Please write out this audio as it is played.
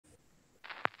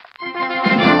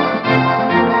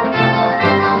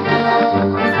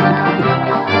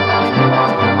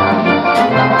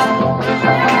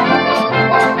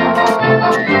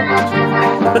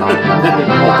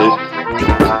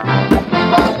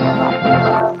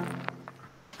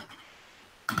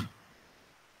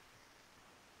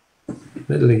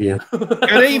Middle again.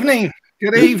 Good evening.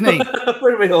 Good evening.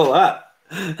 Where are we all at?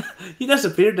 You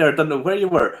disappeared there. I don't know where you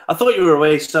were. I thought you were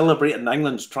away celebrating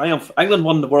England's triumph. England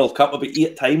won the World Cup about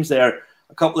 8 times there.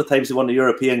 A couple of times they won the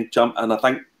European Champ, and I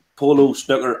think polo,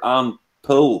 snooker, and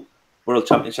pool World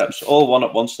Championships all won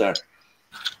at once there.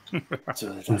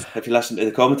 So if you listen to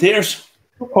the commentators,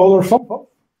 Polar football.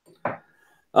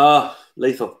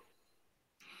 lethal.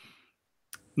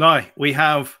 Now we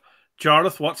have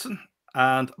Jarlath Watson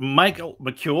and Michael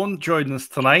McKeown joining us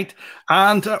tonight.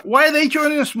 And why are they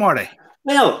joining us, Marty?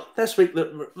 Well, this week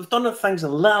we've done things a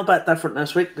little bit different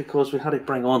this week because we had to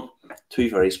bring on 2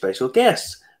 very special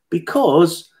guests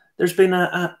because there's been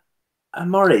a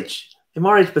marriage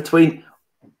between.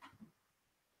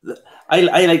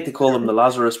 I like to call them the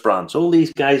Lazarus brands. All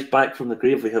these guys back from the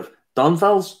grave. We have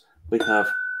Dunval's, we have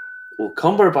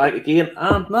O'Cumber back again,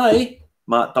 and now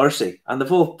Matt Darcy, and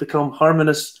they've all become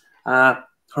harmonious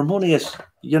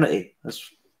unity.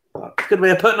 That's a good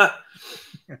way of putting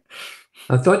it.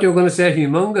 I thought you were going to say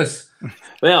humongous.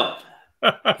 Well,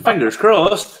 fingers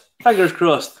crossed. Fingers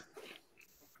crossed.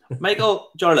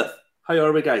 Michael, Jarlath, how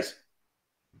are we, guys?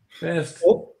 Best.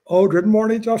 All good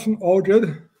morning, Justin. All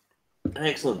good.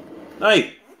 Excellent. Now,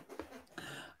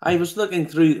 I was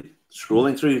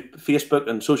scrolling through Facebook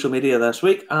and social media this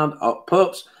week, and up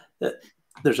pops that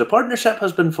there's a partnership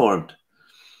has been formed.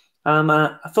 And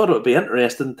I thought it would be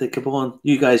interesting to come on,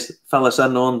 you guys fill us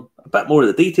in on a bit more of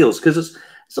the details, because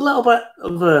it's a little bit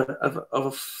of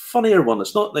a funnier one.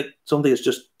 It's not like somebody has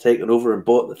just taken over and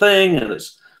bought the thing, and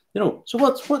it's, so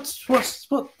what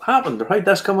happened, or how did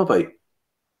this come about?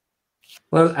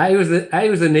 Well, I was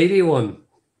the needy one.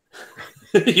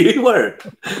 You were.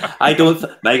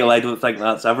 Michael, I don't think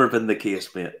that's ever been the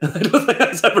case, mate. I don't think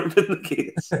that's ever been the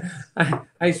case.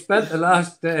 I spent the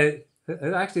last, it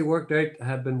actually worked out. I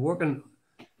had been working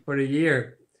for a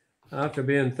year after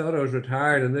thought I was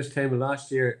retired, and this time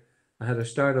last year I had to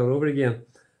start all over again.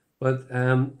 But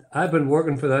I've been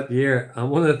working for that year, and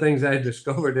one of the things I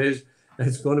discovered is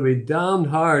it's going to be damned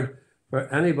hard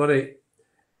for anybody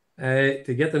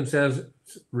to get themselves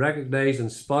recognized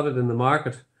and spotted in the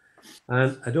market.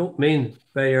 And I don't mean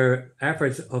by your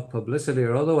efforts of publicity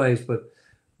or otherwise, but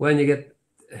when you get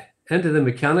into the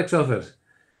mechanics of it,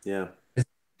 it's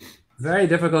very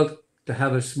difficult to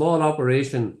have a small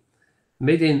operation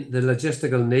meeting the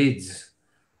logistical needs.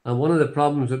 And one of the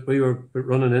problems that we were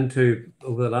running into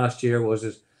over the last year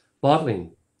was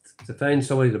bottling, to find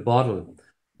somebody to bottle.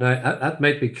 Now, that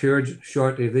might be cured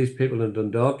shortly if these people in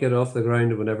Dundalk get off the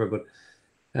ground or whatever, but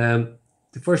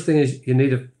the first thing is you need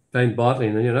to find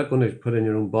bottling, and you're not going to put in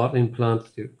your own bottling plant.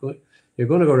 You're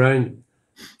going to go around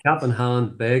cap in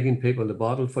hand begging people to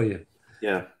bottle for you.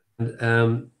 Yeah.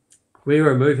 And we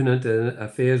were moving into a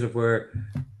phase of where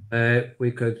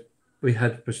we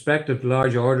had prospective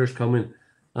large orders coming,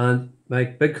 and my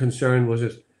big concern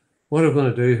was what are we going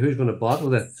to do? Who's going to bottle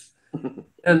this?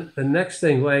 And the next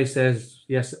thing Way says,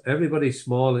 yes, everybody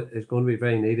small is going to be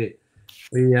very needy.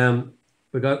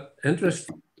 We got interest.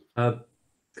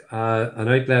 An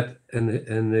outlet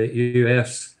in the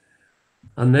US,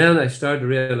 and then I started to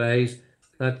realize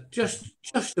that just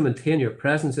to maintain your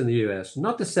presence in the US,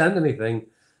 not to send anything,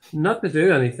 not to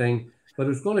do anything, but it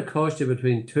was going to cost you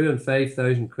between 2,000 and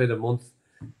 5,000 quid a month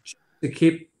to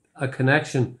keep a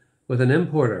connection with an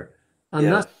importer, and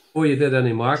that's before you did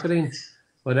any marketing,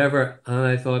 whatever. And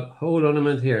I thought, hold on a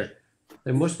minute here,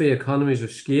 there must be economies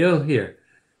of scale here.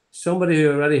 Somebody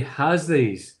who already has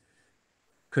these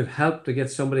could help to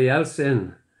get somebody else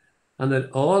in, and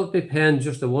that all be paying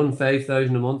just the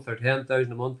 5,000 a month or 10,000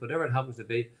 a month, whatever it happens to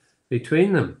be,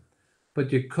 between them.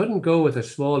 But you couldn't go with a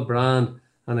small brand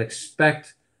and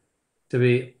expect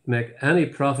to make any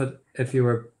profit if you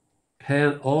were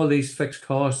paying all these fixed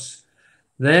costs.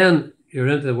 Then you're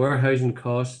into the warehousing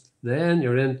costs, then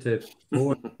you're into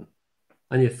more,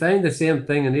 and you find the same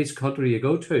thing in each country you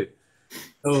go to.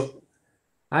 So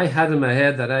I had in my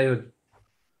head that I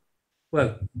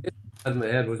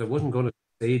wasn't going to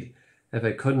succeed if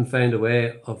I couldn't find a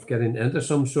way of getting into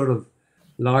some sort of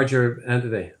larger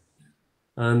entity.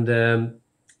 And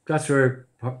that's where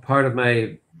part of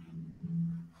my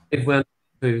life went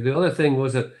to. The other thing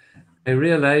was that I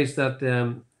realized that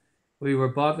we were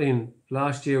bottling,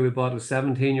 last year we bottled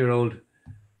 17-year-old.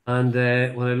 And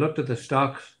when I looked at the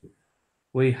stock,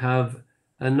 we have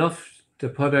enough to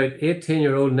put out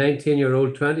 18-year-old,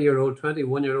 19-year-old, 20-year-old,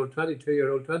 21-year-old,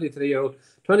 22-year-old, 23-year-old,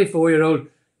 24-year-old,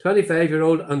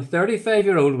 25-year-old, and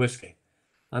 35-year-old whiskey.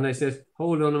 And I said,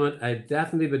 hold on a minute, I'd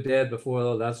definitely be dead before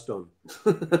all that's done.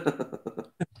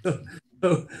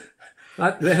 so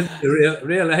that led to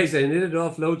realize I needed to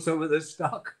offload some of this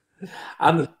stock.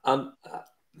 And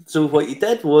So what you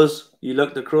did was you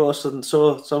looked across and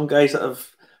saw some guys that have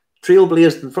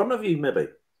trailblazed in front of you, maybe.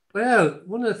 Well,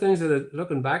 one of the things that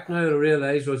looking back now I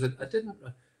realised was that I didn't.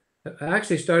 I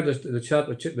actually started the chat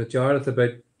with Jareth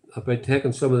about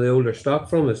taking some of the older stock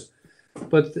from us,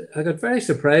 but I got very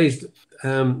surprised.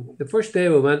 The first day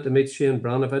we went to meet Shane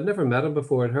Braniff, I'd never met him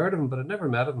before. I'd heard of him, but I'd never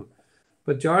met him.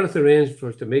 But Jareth arranged for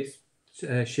us to meet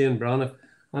Shane Braniff,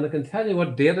 and I can tell you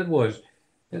what date it was.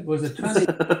 It was the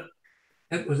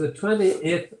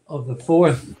 28th of the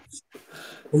 4th.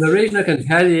 And the reason I can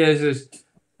tell you is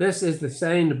this is the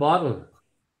signed bottle,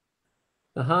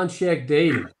 the handshake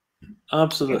deal.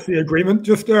 Absolutely. That's the agreement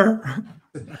just there.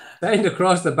 Signed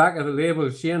across the back of the label,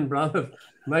 Shane Braniff,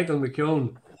 Michael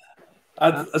McKeown.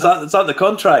 Is that the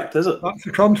contract, is it? That's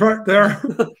the contract there.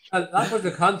 And that was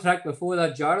the contract before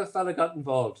that Jareth fella got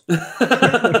involved.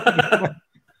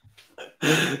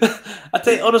 I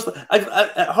tell you honestly,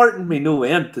 it heartened me no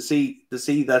end to see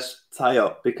this tie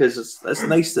up, because it's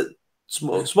nice that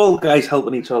small guys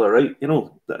helping each other out. You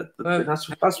know, that's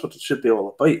what it should be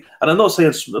all about. And I'm not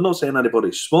saying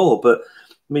anybody's small, but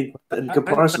I mean, in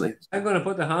comparison, I'm going to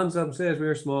put the hands up and say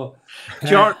we're small.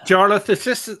 Jarlath, is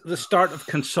this the start of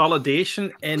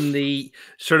consolidation in the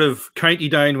sort of county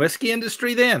down whiskey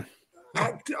industry then?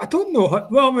 I don't know.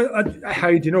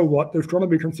 How do you know what? There's going to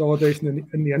be consolidation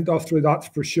in the industry, that's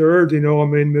for sure. Do you know? I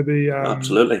mean, maybe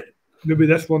absolutely. Maybe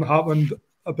this one happened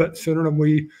a bit sooner than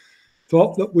we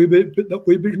thought that we'd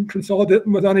be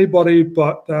consolidating with anybody.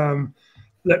 But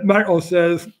like Michael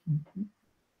says,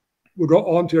 we got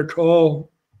onto a call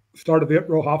start of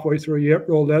April, halfway through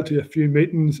April, led to a few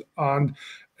meetings, and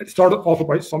it started off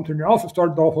about something else. It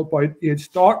started off about aged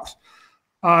stocks,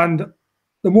 and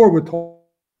the more we talk.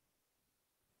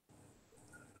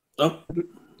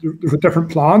 There's a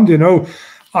different plan, you know,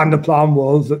 and the plan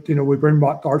was that, you know, we bring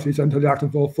Matt Darcy's into the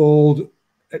Echlinville fold.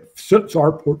 It suits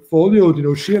our portfolio, you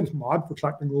know. Shane's mad for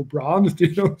collecting old brands,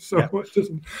 you know, so yeah. It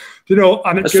doesn't, you know,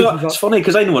 and it's funny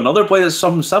because I know another boy that's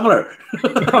something similar.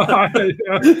 Down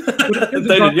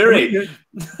in your age.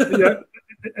 Yeah,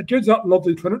 it gives that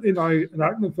lovely trinity now in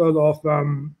Echlinville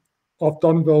of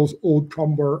Dunville's, Old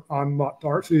Trumber, and Matt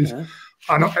Darcy's. Yeah.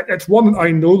 And it's one that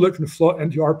I know that can slot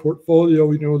into our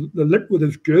portfolio. You know, the liquid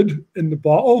is good in the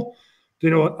bottle, you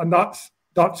know, and that's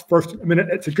first. I mean,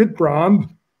 it's a good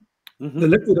brand. Mm-hmm. The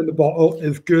liquid in the bottle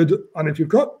is good, and if you've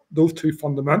got those two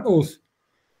fundamentals,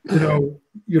 you know,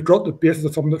 you've got the basis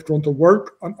of something that's going to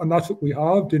work, and that's what we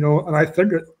have, you know. And I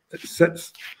think it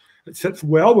sits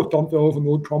well with Dunville's and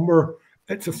Old Trumber.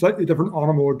 It's a slightly different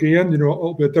animal again, you know.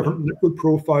 It'll be a different liquid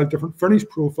profile, different finish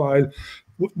profile.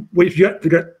 We've yet to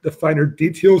get the finer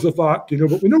details of that, you know,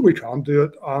 but we know we can do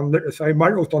it. And like I say,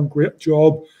 Michael's done a great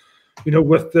job, you know,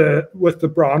 with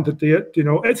the brand to date. You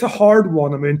know, it's a hard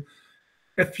one. I mean,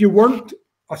 if you weren't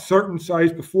a certain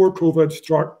size before COVID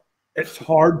struck, it's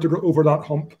hard to get over that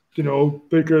hump, you know,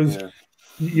 because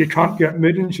you can't get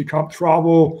meetings, you can't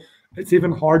travel. It's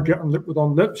even hard getting liquid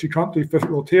on lips. You can't do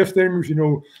physical tastings, you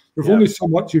know. There's only so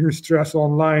much you can stress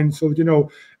online. So, you know,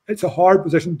 it's a hard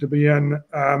position to be in.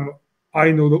 I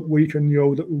know that we can, you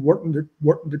know, that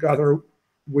working together,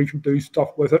 we can do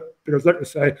stuff with it. Because like I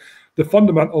say, the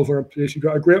fundamentals are in place. You've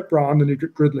got a great brand and you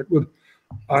get good liquid,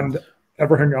 and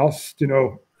everything else, you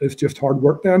know, is just hard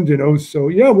work then, you know. So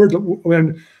yeah,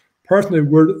 personally,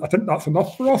 I think that's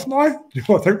enough for us now. You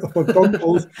know, I think if we've done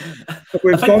those,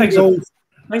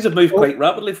 things have moved quite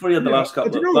rapidly for you in the last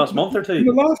last month or two. In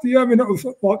the last year, I mean, it was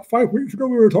what, 5 weeks ago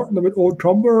we were talking about Old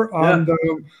Trumber, and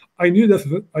I knew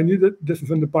that this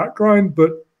was in the background,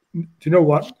 but do you know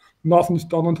what? Nothing's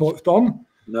done until it's done.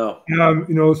 No. You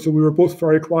know, so we were both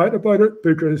very quiet about it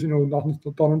because, you know, nothing's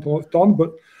done until it's done.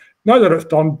 But now that it's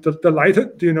done,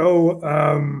 delighted, you know.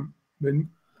 I mean,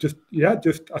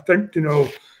 I think, you know,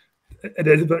 it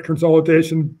is a bit of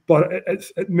consolidation, but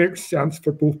it makes sense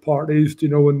for both parties, you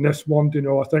know. In this one, you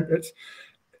know, I think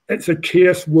it's a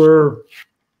case where,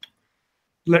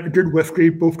 like a good whiskey,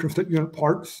 both constituent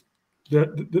parts,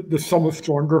 the sum is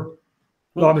stronger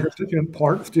than the constituent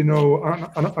parts, you know,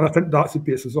 and I think that's the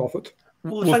basis of it.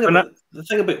 Well, the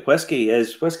thing about whiskey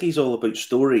is whiskey's all about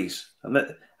stories,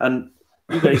 and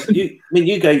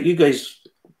you guys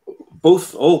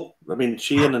both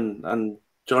Shane and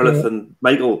Jarlath and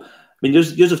Michael. I mean,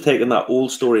 you have taken that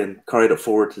old story and carried it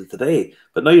forward to today,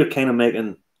 but now you're kind of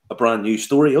making a brand new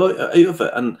story out of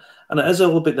it, and it is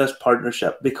all about this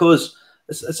partnership, because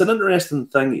it's an interesting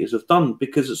thing that you've done,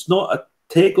 because it's not a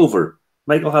takeover.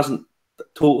 Michael hasn't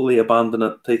totally abandoned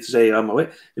it to say I'm away.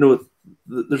 You know,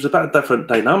 there's a bit of different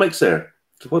dynamics there.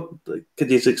 What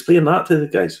could you explain that to the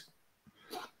guys?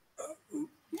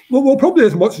 Well, probably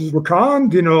as much as we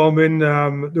can. You know, I mean,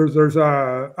 there's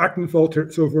Echlinville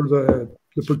takes over the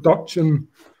production,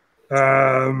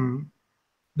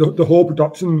 the whole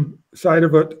production side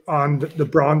of it, and the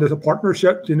brand is a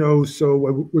partnership. You know, so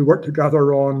we work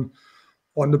together on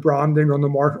the branding, on the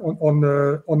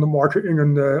marketing,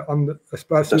 and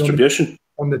especially distribution.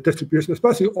 On the distribution,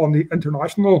 especially on the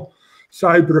international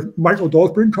side. But if Michael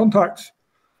does bring contacts,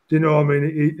 you know, I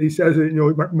mean, he says that, you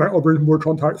know, Michael brings more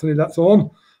contacts than he lets on.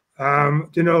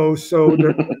 You know, so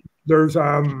there's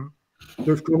going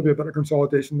to be a bit of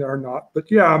consolidation there and that. But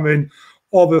yeah, I mean,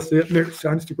 obviously it makes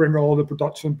sense to bring all the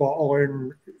production,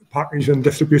 bottling, packaging,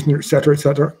 distribution,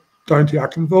 etc., down to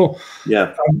Echlinville.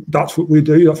 Yeah, that's what we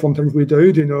do. That's one thing we do.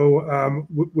 You know,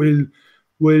 we'll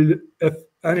if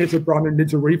any of the branding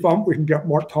needs a revamp, we can get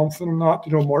Mark Thompson on that.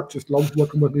 You know, Mark just loves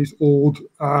working with these old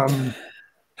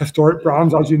historic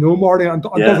brands, as you know, Marty, and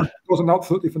does an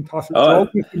absolutely fantastic job.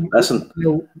 Listen, you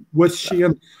know, with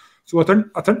Shane. So I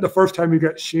think the first time you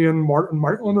get Shane, Mark, and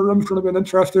Michael in the room is going to be an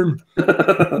interesting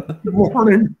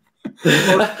morning.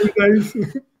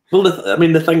 Well, I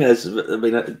mean, the thing is, I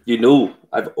mean, you know,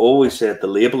 I've always said the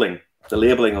labeling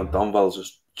on Dunville's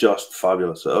is just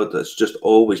fabulous. It's just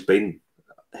always been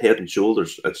head and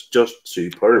shoulders. It's just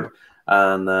superb.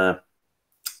 And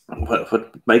when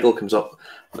Michael comes up,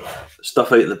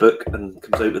 stuff out of the book and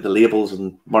comes out with the labels,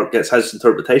 and Mark gets his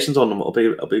interpretations on them,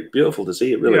 it'll be beautiful to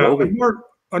see. It really will be.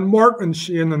 And Mark and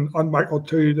Shane and Michael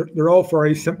too, they're all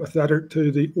very sympathetic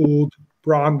to the old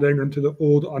branding and to the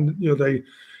old, and you know,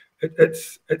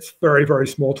 it's very, very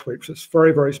small tweaks. It's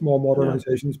very, very small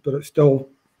modernizations, but it's still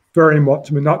very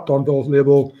much, I mean, that Dunville's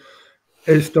label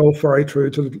is still very true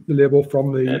to the label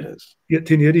from the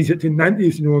 1880s,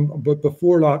 1890s, you know, but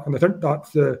before that, and I think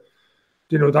that's the,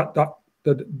 you know,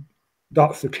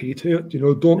 that's the key to it. You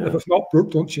know, if it's not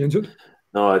broke, don't change it.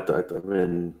 No, I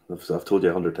mean, I've told you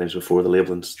 100 times before, the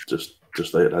labeling's just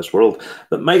out of this world.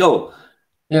 But Michael,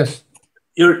 yes,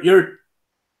 you're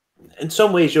in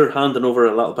some ways you're handing over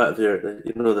a little bit of your,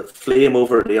 you know, the flame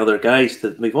over the other guys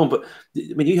to move on. But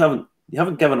I mean, you haven't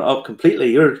given it up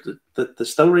completely. The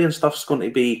distillery and stuff's going to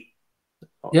be.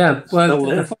 Yeah, well,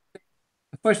 the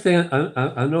first thing,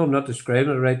 I know I'm not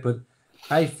describing it right, but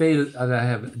I feel that I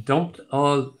have dumped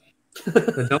all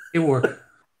the donkey work.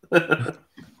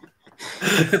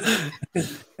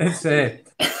 It's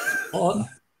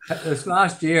this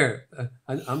last year,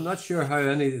 and I'm not sure how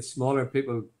any of the smaller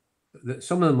people,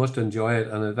 some of them must enjoy it.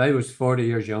 And if I was 40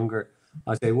 years younger,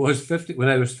 as I was 50, when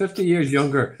I was 50 years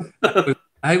younger,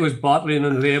 I was bottling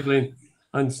and labeling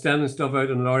and standing stuff out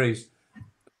in lorries.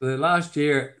 For the last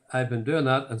year, I've been doing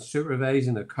that and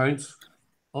supervising accounts,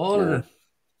 all of it.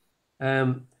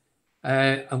 I'm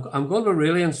going to be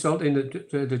really insulting to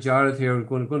Jareth here.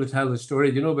 We're going to tell the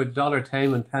story. You know about dollar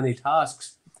time and penny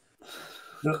tasks.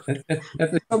 No,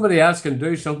 if somebody else can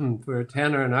do something for a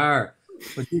tenner an hour,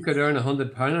 but you could earn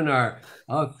 £100 an hour,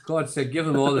 oh God sake, give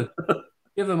them all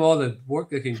the work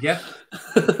they can get,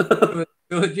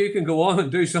 so that you can go on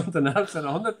and do something else at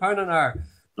 £100 an hour.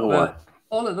 Well,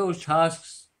 all of those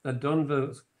tasks that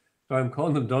Dunville's, sorry, I'm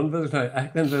calling them Dunville's now,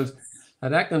 Echlinville's,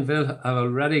 at Echlinville have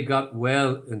already got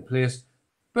well in place.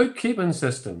 Bookkeeping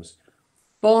systems,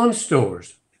 bond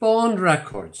stores, bond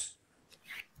records,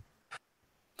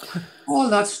 all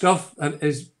that stuff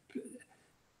is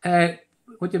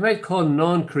what you might call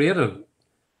non-creative,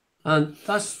 and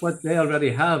that's what they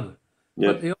already have.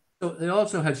 Yep. But they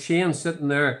also had Shane sitting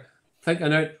there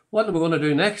thinking out, what are we going to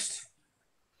do next?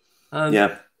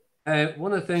 And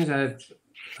one of the things I had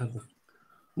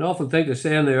an awful thing to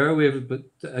say on the airwaves, but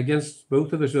against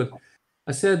both of us,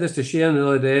 I said this to Shane the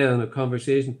other day in a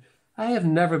conversation. I have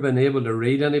never been able to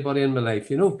read anybody in my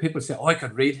life. You know, people say, oh, I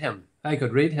could read him.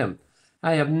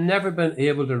 I have never been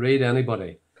able to read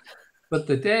anybody. But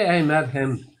the day I met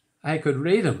him, I could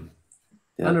read him.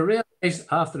 Yeah. And I realized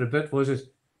after a bit do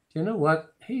you know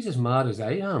what? He's as mad as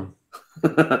I am.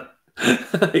 I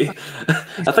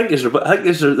think there's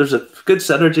a good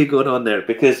synergy going on there,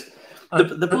 because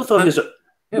the both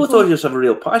of you have a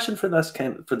real passion for this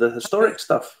for the historic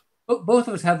stuff. Both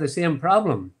of us have the same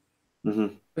problem,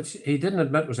 mm-hmm. which he didn't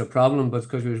admit was a problem, but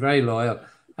because he was very loyal.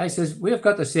 I says, we've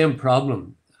got the same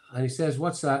problem. And he says,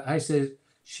 what's that? I says,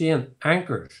 Shane,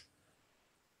 anchors.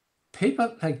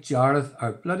 People like Jareth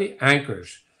are bloody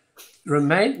anchors,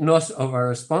 reminding us of our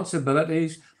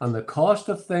responsibilities and the cost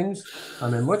of things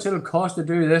and how much it'll cost to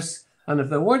do this. And if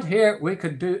they weren't here, we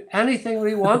could do anything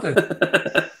we wanted.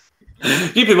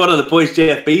 You'd be one of the boys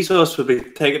Jeff Bezos would be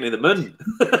taken to the moon.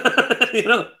 You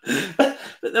know?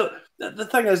 But no, the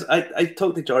thing is, I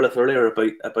talked to Jareth earlier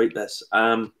about this,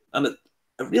 and it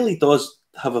really does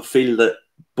have a feel that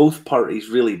both parties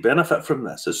really benefit from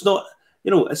this. It's not,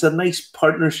 it's a nice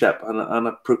partnership and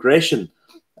a progression,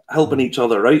 helping each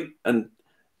other out. And,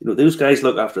 those guys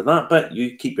look after that bit,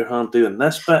 you keep your hand doing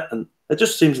this bit. And it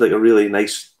just seems like a really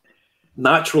nice,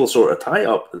 natural sort of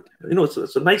tie-up.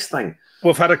 It's a nice thing.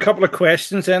 We've had a couple of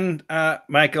questions in,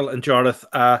 Michael and Jarlath.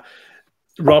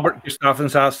 Robert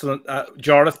Gustafson's asked,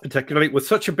 Jarlath particularly, with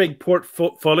such a big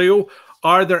portfolio,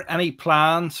 are there any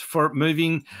plans for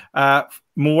moving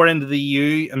more into the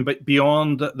EU and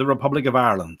beyond the Republic of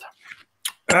Ireland?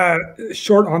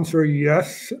 Short answer,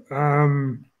 yes.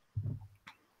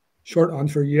 Short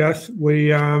answer, yes.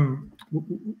 We're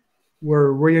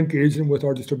re-engaging with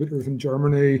our distributors in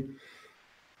Germany,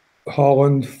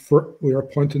 Holland. We are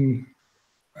appointing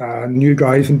new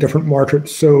guys in different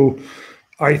markets. So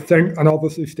I think, and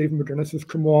obviously Stephen McGuinness has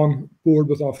come on board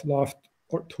with us last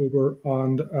October,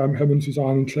 and him and Suzanne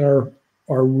and Claire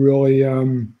are really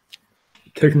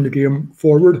taking the game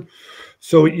forward.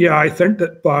 So yeah, I think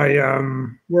that by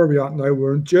where are we at now?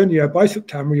 We're in June. Yeah, by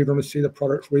September you're going to see the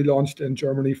products relaunched in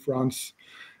Germany, France,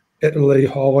 Italy,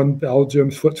 Holland,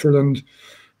 Belgium, Switzerland,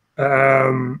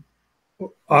 and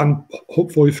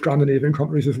hopefully Scandinavian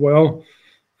countries as well.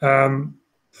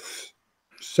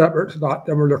 Separate to that,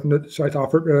 then we're looking at South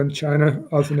Africa and China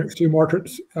as the next two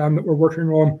markets that we're working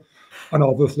on, and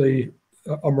obviously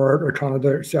America,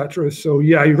 Canada, etc. So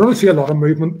yeah, you're going to see a lot of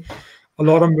movement.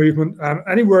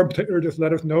 Anywhere in particular, just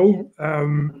let us know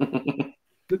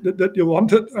that you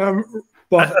want it.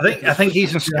 But I think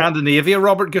he's in Scandinavia.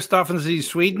 Robert Gustafsson, is he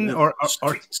Sweden or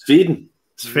Sweden?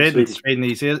 Sweden.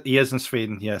 He is in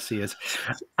Sweden. Yes, he is.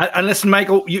 And listen,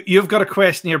 Michael, you've got a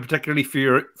question here, particularly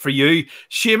for you.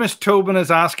 Seamus Tobin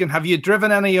is asking, have you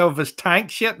driven any of his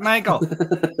tanks yet, Michael?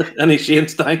 Any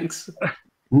Shane's tanks?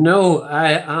 No,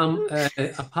 I am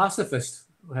a pacifist.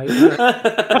 You're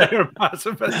a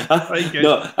pacifist.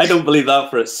 No, I don't believe that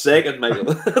for a second, Michael.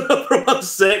 Not for 1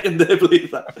 second do I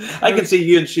believe that. I can see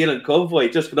you and Shane in convoy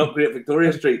just going up Great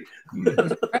Victoria Street.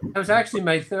 It was actually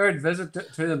my third visit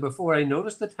to them before I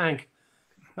noticed the tank.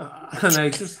 And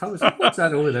I was like, what's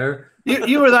that over there?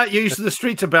 You were that used to the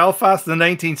streets of Belfast in the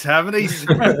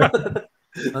 1970s.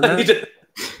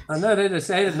 and then they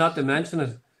decided not to mention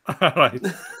it. All right.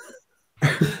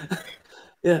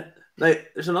 Yeah. Now,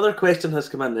 there's another question has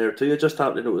come in there too. I just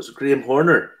happened to know it was Graham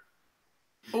Horner.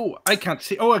 Oh, I can't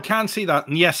see. Oh, I can see that.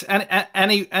 And yes,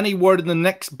 any word in the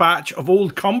next batch of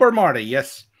Old Cumber, Marty?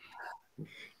 Yes.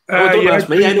 Don't ask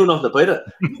me. I know nothing about it.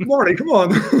 Marty, come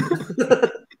on.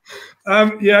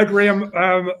 Yeah, Graham.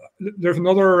 There's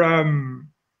another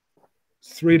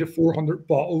 300 to 400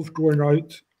 bottles going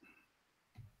out.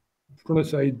 I'm going to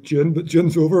say June, but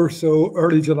June's over, so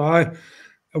early July.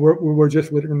 We're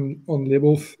just waiting on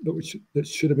labels that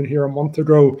should have been here a month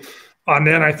ago, and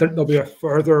then I think there'll be a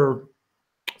further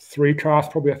 3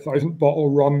 cask, probably 1,000 bottle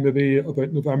run, maybe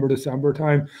about November, December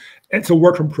time. It's a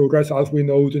work in progress, as we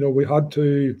know. We had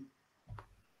to.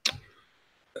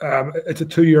 It's a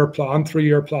 2-year plan,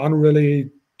 3-year plan,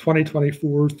 really.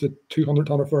 2024 is the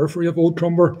 200th anniversary of Old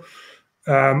Cumber,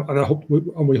 and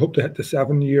we hope to hit the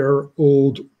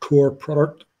 7-year-old core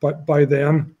product by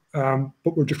then.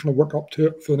 But we're just going to work up to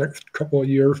it for the next couple of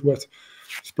years with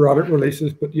sporadic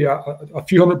releases. But yeah, a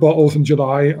few hundred bottles in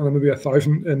July and then maybe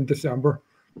 1,000 in December.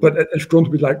 But it's going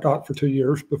to be like that for 2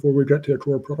 years before we get to a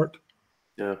core product.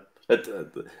 Yeah,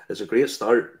 it's a great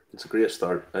start. It's a great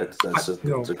start. It's a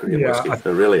great whiskey. It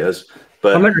really is.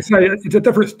 But and like I say, it's a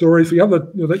different story. So you have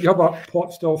that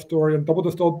pot still story and double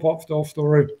distilled pot still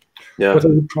story. Yeah. With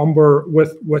Old Cumber,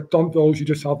 with Dunvilles, you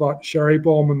just have that sherry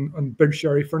bomb and big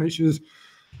sherry finishes.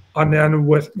 And then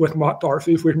with Matt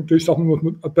Darcy, if we can do something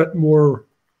with a bit more,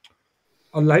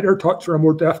 a lighter touch or a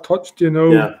more deft touch, to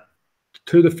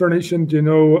the finishing,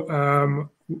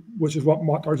 which is what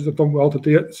Matt Darcy's have done well to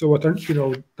date. So I think,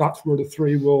 that's where the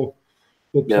three will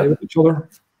play with each other.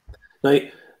 Now,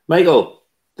 Michael,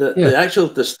 the actual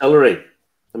distillery,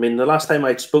 I mean, the last time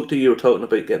I spoke to you, you were talking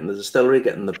about getting the distillery,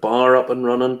 getting the bar up and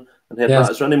running and that.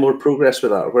 Is there any more progress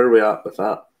with that? Where are we at with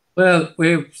that? Well,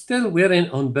 we're still waiting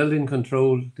on building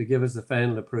control to give us the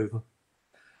final approval.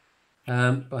 We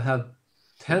have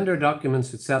tender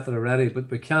documents, etc. already, but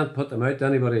we can't put them out to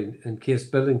anybody in case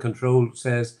building control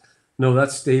says, no,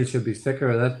 that steel should be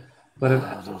thicker or that. But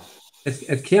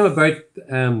it came about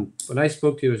when I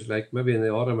spoke to you, it was like maybe in the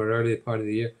autumn or early part of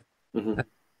the year. Mm-hmm.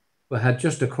 We had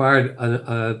just acquired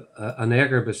an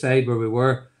acre beside where we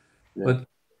were. Yeah. But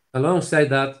alongside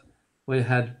that, we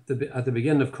had, at the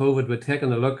beginning of COVID, we'd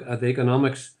taken a look at the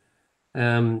economics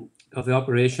of the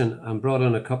operation and brought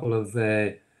in a couple of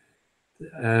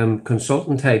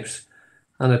consultant types.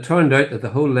 And it turned out that the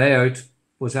whole layout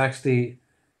was actually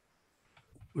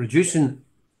reducing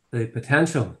the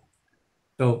potential.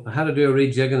 So I had to do a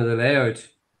rejigging of the layout.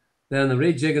 Then the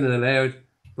rejigging of the layout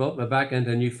brought me back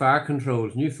into new fire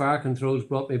controls. New fire controls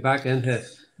brought me back into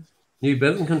new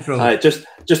building controls.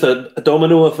 Just a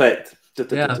domino effect.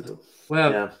 Yeah.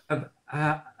 Well,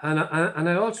 yeah. And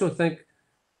I also think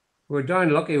we're darn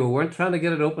lucky we weren't trying to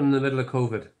get it open in the middle of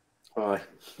COVID. Aye,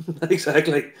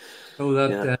 exactly. So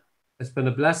that it's been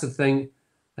a blessed thing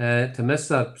to miss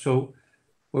that. So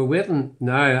we're waiting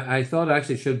now. I thought it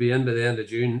actually should be in by the end of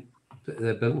June,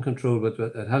 the building control, but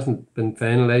it hasn't been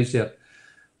finalised yet.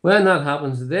 When that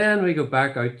happens, then we go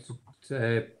back out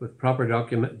with proper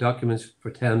documents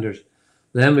for tenders.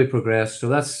 Then we progress. So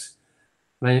that's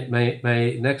my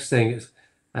next thing is,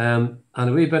 and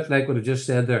a wee bit like what I just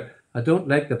said there, I don't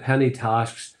like the penny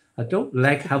tasks. I don't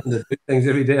like having to do things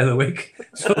every day of the week.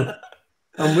 So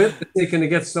I'm waiting to see, can I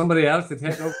get somebody else to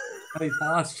take over penny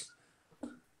tasks?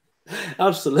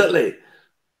 Absolutely.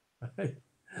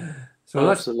 So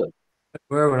absolutely. That's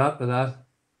where we're at with that.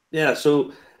 Yeah,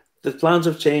 so the plans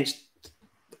have changed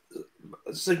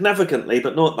significantly,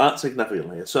 but not that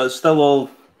significantly. So it's still all,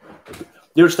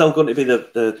 you're still going to be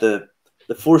the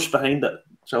force behind it,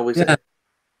 shall we say?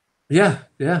 Yeah.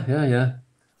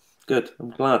 Good. I'm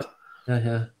glad.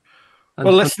 Yeah.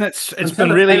 Well, listen, it's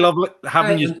been really lovely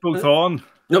having you both on.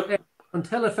 Yep.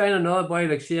 Until I find another boy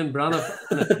like Shane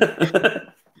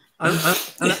Branagh,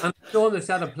 I'm showing the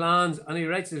set of plans, and he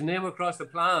writes his name across the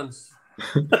plans.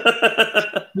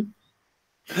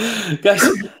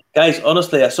 Guys,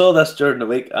 honestly, I saw this during the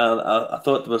week, and I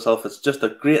thought to myself, it's just a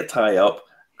great tie-up,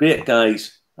 great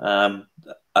guys, and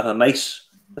a nice.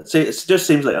 It just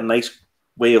seems like a nice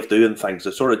way of doing things,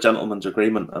 a sort of gentleman's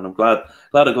agreement, and I'm glad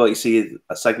I got to see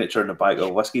a signature in the back of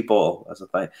a whiskey bottle as a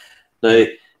thing. Now,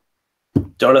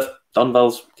 Jarlath,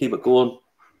 Dunvilles, keep it going.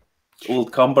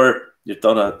 Old Cumber, you've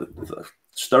done a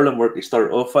sterling work you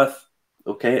started off with.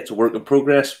 Okay, it's a work in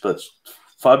progress, but it's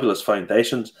fabulous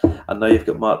foundations. And now you've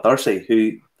got Matt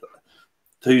Darcy,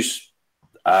 whose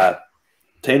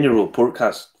 10-year-old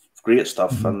podcast, great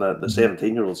stuff, and the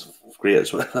 17-year-old's great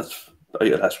as well. That's out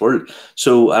of this world.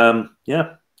 So,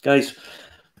 yeah, guys,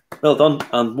 well done,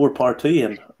 and more power to you.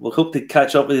 And we'll hope to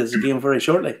catch up with you again very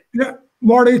shortly. Yeah,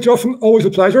 Marty, Justin, always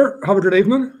a pleasure. Have a good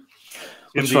evening.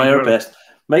 We'll try our best.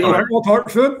 Michael, we'll talk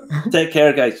soon. Take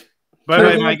care, guys.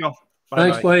 Bye, Michael.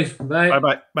 Thanks, boys.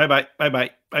 Bye.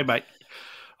 Bye.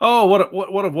 Oh,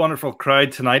 what a wonderful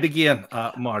crowd tonight again,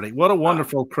 Marty. What a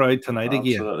wonderful crowd tonight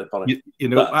again. You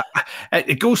know,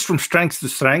 it goes from strength to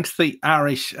strength, the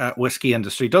Irish whiskey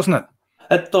industry, doesn't it?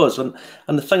 It does, and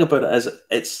the thing about it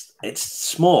is, it's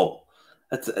small.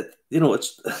 I'm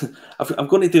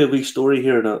going to do a wee story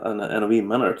here in a wee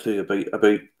minute or two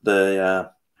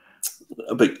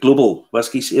about global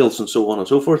whiskey sales and so on and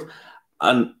so forth.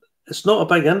 And it's not a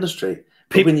big industry.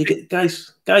 But when you get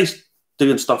guys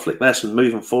doing stuff like this and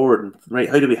moving forward, and right,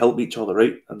 how do we help each other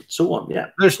out and so on? Yeah.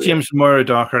 There's James Moore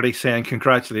Doherty saying,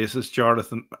 "Congratulations,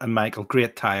 Jonathan and Michael.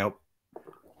 Great tie-up."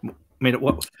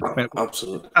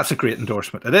 Absolutely. That's a great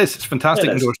endorsement. It is. It's a fantastic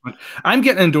endorsement. I'm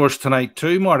getting endorsed tonight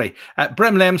too, Marty.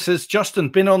 Brim Lem says, "Justin,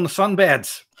 been on the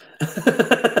sunbeds."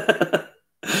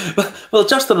 Well,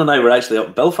 Justin and I were actually up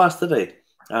in Belfast today.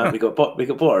 We got bought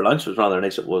our lunch. It was rather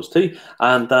nice. It was too,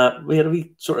 and we had a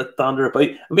wee sort of dander about.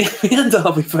 We ended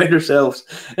up, we found ourselves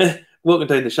walking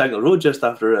down the Shankill Road just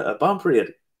after a band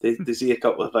parade to see a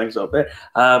couple of things up there.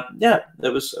 Yeah, it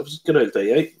was a good old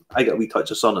day out. I got a wee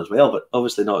touch of sun as well, but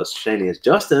obviously not as shiny as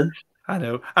Justin. I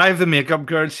know. I have the makeup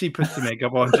girl. She puts the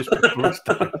makeup on just before it's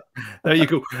done. There you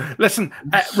go. Listen,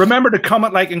 remember to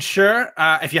comment, like, and share.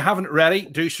 If you haven't already,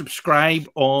 do subscribe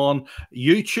on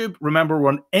YouTube. Remember, we're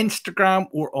on Instagram.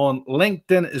 We're on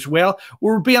LinkedIn as well.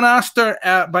 We're being asked there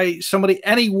by somebody,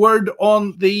 any word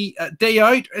on the day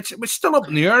out? It's still up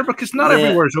in the air because not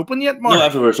everywhere's open yet, Mark. Not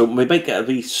everywhere's open. We might get a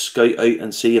wee scout out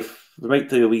and see if we might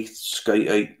do a wee scout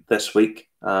out this week.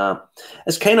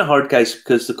 It's kind of hard, guys,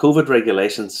 because the COVID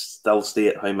regulations still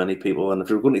state how many people, and if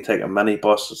you're going to take a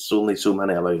minibus, it's only so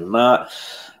many allowed in that.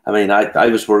 I mean, I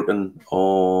was working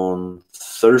on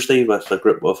Thursday with a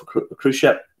group of a cruise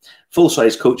ship,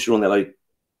 full-size coach. You're only allowed,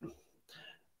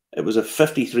 it was a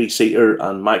 53-seater,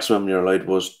 and maximum you're allowed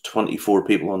was 24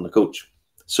 people on the coach.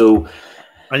 So,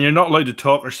 and you're not allowed to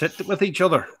talk or sit with each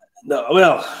other. No,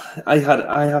 well, I had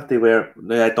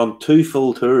done 2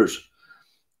 full tours.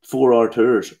 4-hour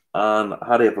tours, and I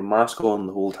had to have a mask on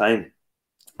the whole time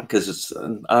because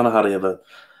and I had to have a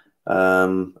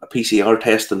PCR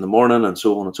test in the morning and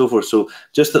so on and so forth. So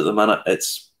just at the minute,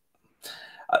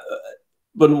 I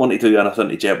wouldn't want to do anything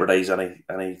to jeopardise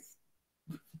any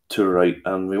tour out,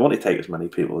 and we want to take as many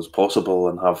people as possible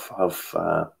and have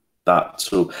that.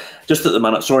 So just at the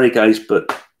minute, sorry guys,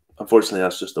 but unfortunately,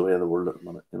 that's just the way of the world at the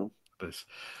minute, you know.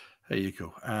 There you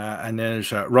go. And then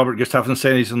there's Robert Gustafson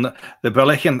saying he's in the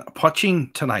Billiken Poaching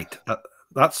tonight.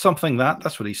 That's something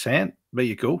that's what he's saying. There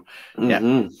you go.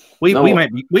 Yeah, we may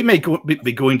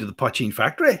be going to the Poaching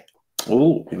factory.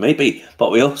 Oh, we might be, but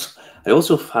I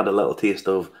also had a little taste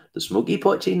of the smoky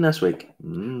poaching this week.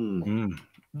 Yes.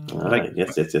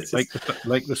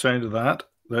 Like the sound of that.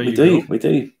 We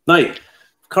do. Now,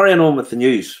 carrying on with the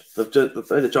news,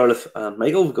 either Jarlath and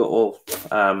Michael, we've got all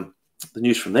the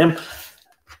news from them.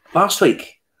 Last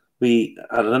week, we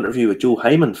had an interview with Joe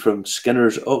Hyman from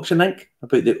Skinner's Auction Inc.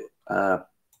 about the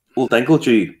Old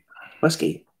Ingledew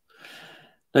whiskey.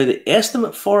 Now, the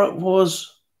estimate for it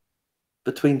was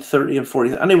between 30 and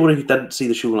 40. Anyone who didn't see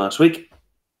the show last week,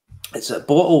 it's a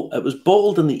bottle. It was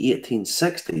bottled in the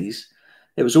 1860s.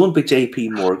 It was owned by J.P.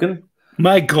 Morgan.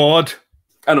 My God.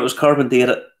 And it was carbon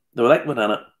dated, the liquid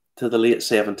in it, to the late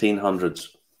 1700s.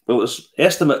 Well,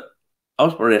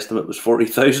 our estimate was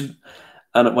 40,000,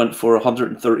 and it went for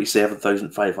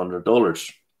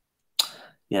 $137,500.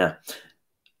 Yeah.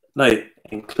 Now,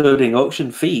 including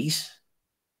auction fees,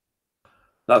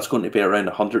 that's going to be around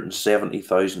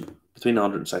 $170,000, between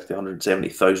 $160,000 and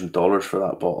 $170,000 for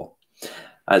that bottle.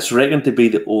 It's reckoned to be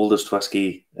the oldest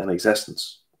whiskey in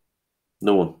existence.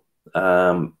 Known.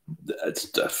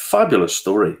 It's a fabulous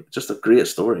story, just a great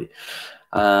story.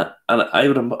 And I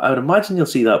would imagine you'll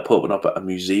see that popping up at a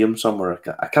museum somewhere.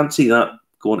 I can't see that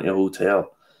going to a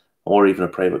hotel or even a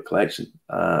private collection.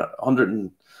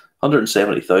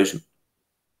 170,000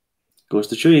 goes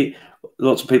to show you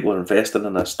lots of people are investing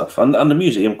in this stuff and the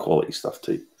museum quality stuff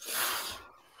too.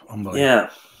 Unbelievable. Yeah,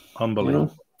 unbelievable. You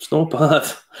know, it's not bad.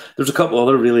 There's a couple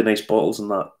other really nice bottles in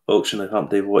that auction. I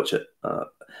can't watch it,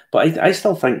 but I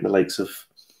still think the likes of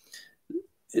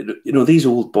these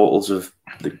old bottles of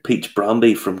the peach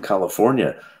brandy from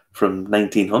California from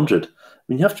 1900. I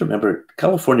mean, you have to remember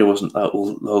California wasn't that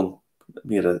long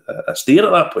a state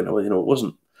at that point. It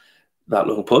wasn't that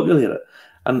long populated,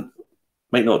 and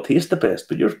might not taste the best,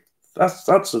 but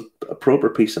that's a proper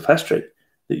piece of history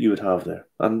that you would have there.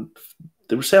 And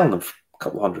they were selling them for a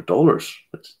couple $100,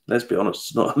 which, let's be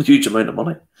honest, it's not a huge amount of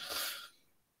money.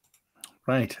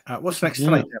 Right. What's next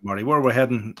tonight, Marty? Where are we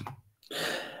heading?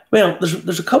 Well,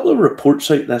 there's a couple of reports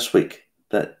out this week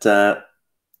that are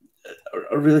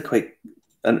really quite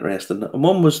interesting. And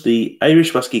one was the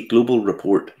Irish Whiskey Global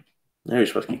report,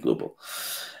 Irish Whiskey Global.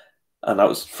 And that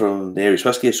was from the Irish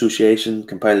Whiskey Association,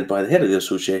 compiled by the head of the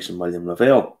association, William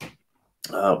Lavelle,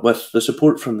 with the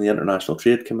support from the International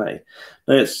Trade Committee.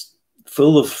 Now, it's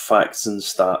full of facts and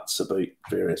stats about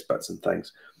various bits and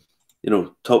things.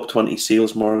 Top 20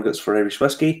 sales markets for Irish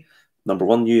whiskey. Number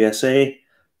 1, USA.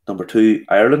 Number 2,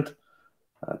 Ireland,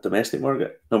 domestic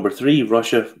market. Number 3,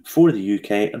 Russia. 4, the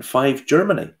UK. And 5,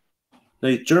 Germany.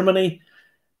 Now, Germany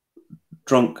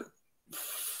drunk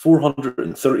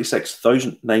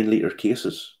 436,000 9-litre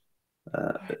cases.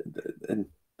 But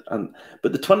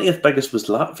the 20th biggest was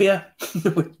Latvia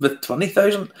with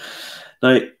 20,000.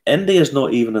 Now, India is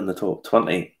not even in the top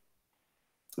 20,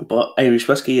 but Irish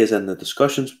whiskey is in the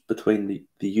discussions between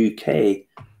the UK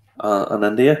and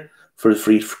India for the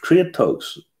free trade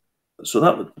talks. So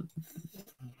that would,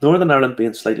 Northern Ireland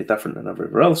being slightly different than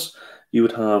everywhere else, you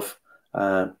would have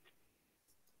the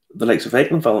likes of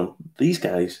Echlinville and these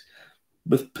guys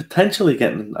with potentially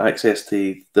getting access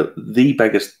to the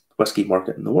biggest whiskey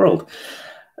market in the world.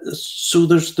 So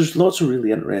there's lots of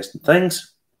really interesting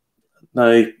things.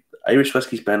 Now, Irish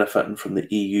whiskey's benefiting from the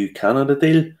EU-Canada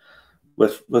deal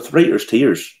with Writer's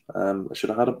Tears. I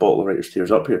should have had a bottle of Writer's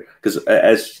Tears up here because it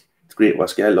is great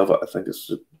whiskey. I love it. I think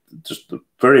it's just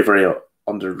very, very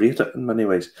underrated in many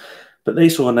ways. But they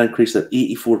saw an increase of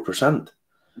 84%.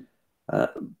 I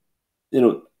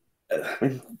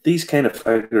mean, these kind of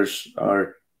figures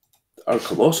are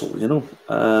colossal,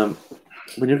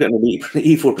 when you're getting an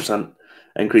 84%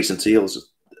 increase in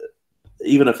sales,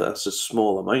 even if that's a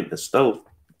small amount, it's still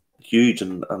huge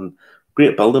and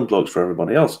great building blocks for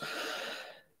everybody else.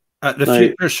 The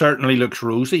future certainly looks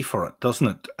rosy for it, doesn't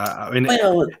it?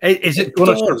 Is it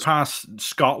going to surpass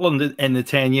Scotland in the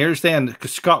 10 years then?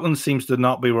 Because Scotland seems to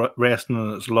not be resting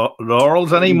on its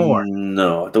laurels anymore.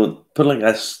 No, I don't put it like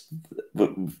this.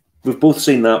 We've both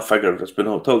seen that figure. It's been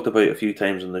talked about a few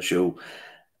times on the show.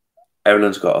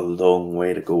 Ireland's got a long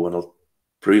way to go, and I'll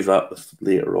prove that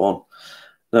later on.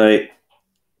 Now,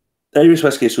 the Irish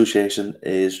Whiskey Association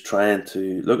is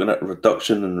looking at a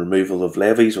reduction and removal of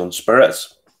levies on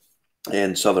spirits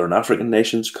in southern African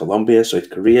nations, Colombia, South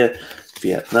Korea,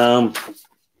 Vietnam.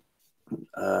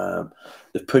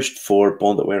 They've pushed for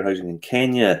bonded warehousing in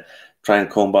Kenya, try and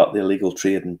combat the illegal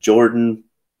trade in Jordan,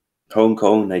 Hong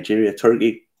Kong, Nigeria,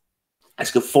 Turkey.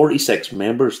 It's got 46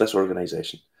 members, this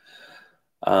organisation.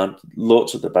 And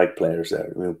lots of the big players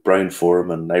there. You know, Brown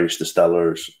Foreman, Irish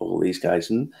Distillers, all these guys.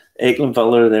 And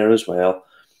Echlinville are there as well.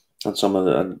 And some of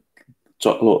a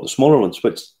lot of the smaller ones,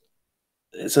 which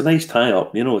it's a nice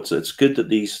tie-up. You know, it's good that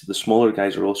the smaller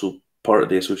guys are also part of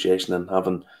the association and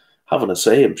having a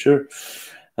say, I'm sure.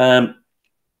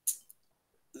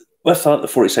 With that, the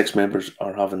 46 members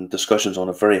are having discussions on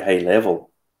a very high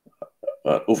level,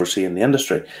 overseeing the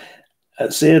industry.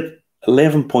 It said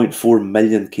 11.4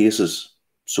 million cases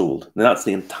sold. Now, that's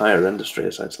the entire industry,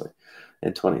 essentially,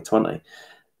 in 2020.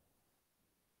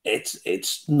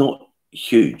 It's not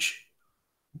huge.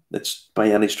 It's by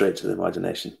any stretch of the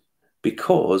imagination,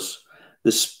 because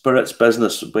the Spirits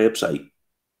Business website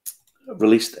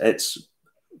released its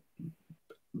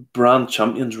Brand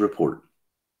Champions report.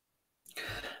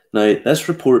 Now, this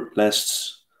report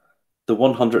lists the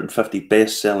 150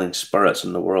 best-selling spirits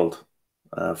in the world.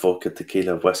 Vodka,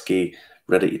 tequila, whiskey,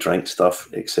 ready-to-drink stuff,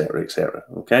 etc., etc.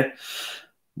 Okay?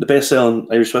 The best-selling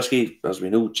Irish whiskey, as we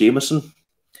know, Jameson,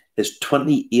 is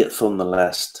 28th on the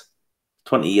list.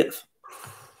 28th.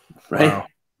 Right? Wow.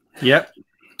 Yep.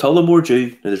 Tullamore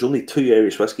Dew, now there's only 2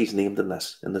 Irish whiskies named in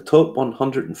this. In the top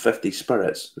 150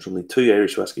 spirits, there's only 2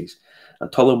 Irish whiskies. And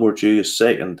Tullamore Dew is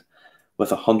second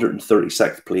with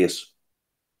 136th place.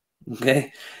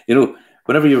 Okay? You know,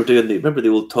 whenever you were doing remember the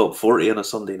old top 40 on a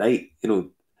Sunday night, you know,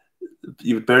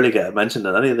 you would barely get a mention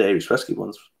in any of the Irish whiskey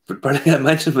ones. Would barely get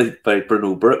mentioned by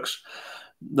Bruno Brooks.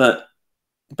 The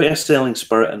best-selling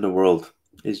spirit in the world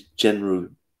is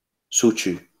Genru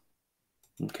Sochu.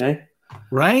 Okay?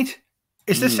 Right?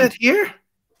 Is this it here?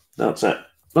 That's it.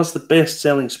 That's the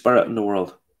best-selling spirit in the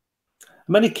world. How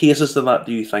many cases of that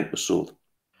do you think was sold?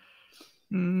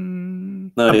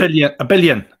 Now, a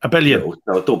billion.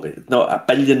 No, don't be. No, 1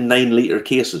 billion 9-litre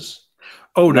cases.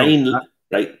 Oh, no.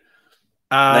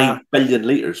 9 billion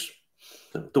litres.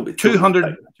 No, don't be.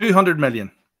 200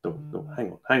 million. No,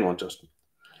 hang on, Justin.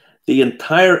 The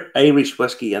entire Irish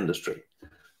whiskey industry.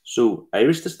 So,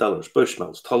 Irish Distillers,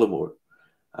 Bushmills, Tullamore,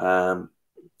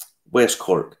 West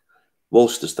Cork,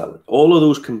 Walsh Distillery, all of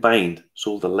those combined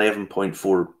sold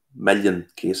 11.4 million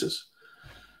cases.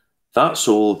 That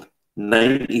sold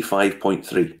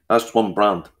 95.3. That's one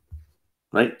brand,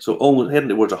 right? So almost heading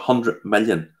towards 100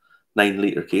 million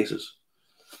 9-litre cases.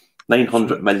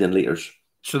 900 million litres.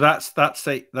 So that's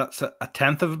a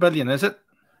tenth of a billion, is it?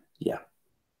 Yeah.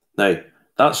 Now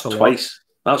that's twice.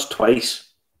 That's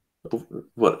twice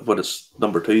what is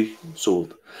number 2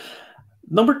 sold.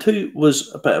 Number 2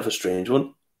 was a bit of a strange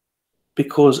one,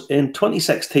 because in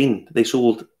 2016 they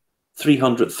sold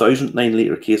 300,000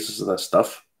 9-litre cases of this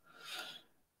stuff.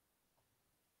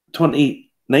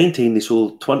 2019 they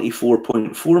sold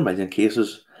 24.4 million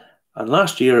cases, and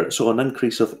last year it saw an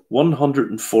increase of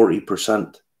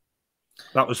 140%.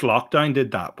 That was lockdown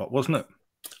did that, but wasn't it?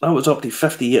 That was up to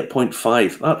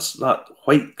 58.5. That's that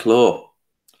White Claw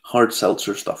hard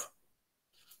seltzer stuff.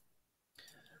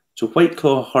 So White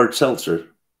Claw hard seltzer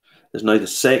is now the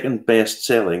second best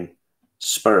selling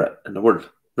spirit in the world,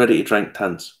 ready to drink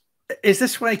tins. Is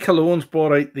this why Killowen's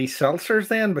brought out these seltzers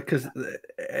then? Because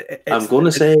I'm going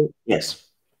to say yes.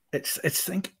 It's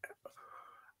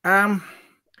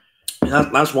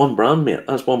that's one brand, mate.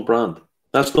 That's one brand.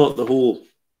 That's not the whole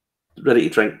ready to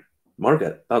drink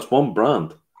market. That's one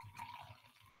brand.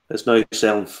 It's now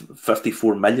selling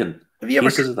 54 million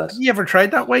cases of this. Have you ever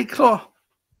tried that White Claw?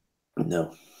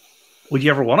 No. Would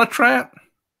you ever want to try it?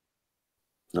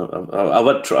 No, I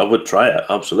would try it,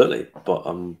 absolutely. But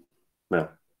well,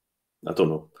 I don't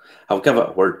know. I'll give it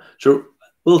a word. Sure,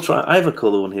 we'll try. I have a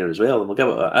Killowen here as well, and we'll give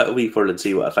it a wee whirl and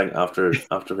see what I think after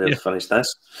we've finished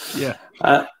this. Yeah.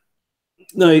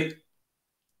 Now,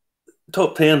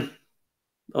 top 10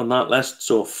 on that list.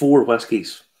 So 4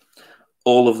 whiskies,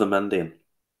 all of them Indian.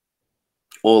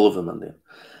 All of them Indian.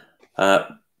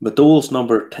 Madol's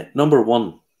number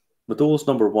 1. Madol's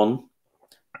number 1.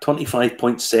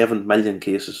 25.7 million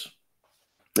cases.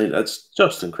 That's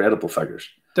just incredible figures.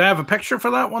 Do I have a picture for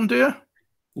that one, do you?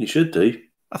 You should do.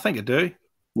 I think I do.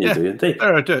 You do indeed.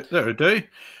 There I do.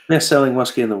 Best selling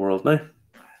whiskey in the world now.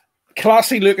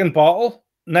 Classy looking bottle.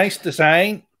 Nice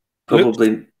design.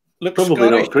 Probably Scottish.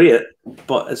 not great,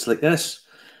 but it's like this.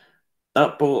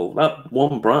 That bottle, that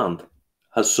one brand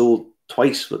has sold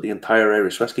twice what the entire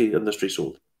Irish whiskey industry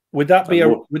sold. Would that be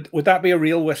a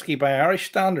real whiskey by Irish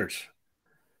standards?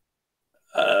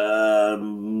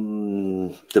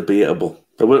 Debatable.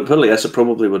 It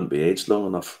probably wouldn't be aged long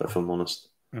enough, if I'm honest.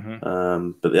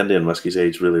 Mm-hmm. But the Indian whiskies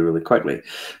age really, really quickly.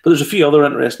 But there's a few other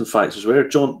interesting facts as well.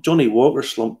 Johnny Walker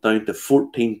slumped down to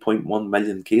 14.1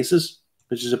 million cases,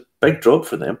 which is a big drop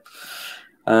for them.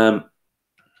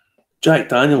 Jack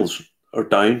Daniels are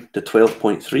down to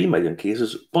 12.3 million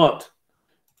cases, but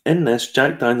in this,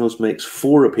 Jack Daniels makes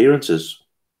 4 appearances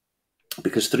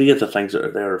because 3 of the things that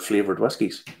are there are flavoured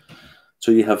whiskies.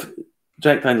 So you have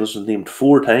Jack Daniels is named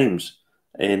 4 times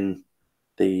in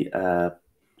the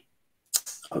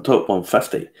top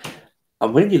 150.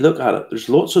 And when you look at it, there's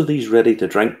lots of these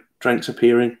ready-to-drink drinks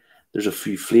appearing. There's a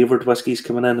few flavoured whiskies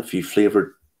coming in, a few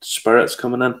flavoured spirits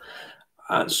coming in.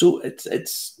 So it's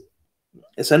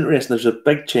interesting. There's a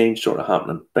big change sort of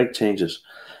happening, big changes.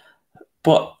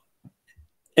 But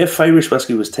if Irish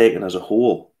whiskey was taken as a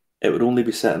whole, it would only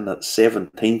be sitting at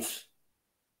 17th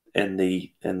in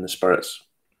the spirits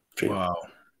trade. Wow.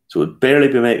 So it would barely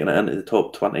be making it into the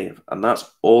top 20, and that's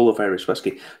all of Irish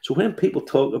whiskey. So when people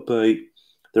talk about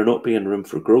there not being room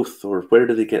for growth or where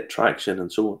do they get traction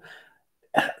and so on,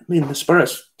 I mean, the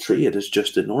spirits trade is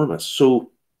just enormous.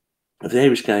 So if the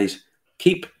Irish guys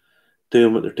keep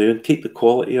doing what they're doing, keep the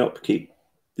quality up, keep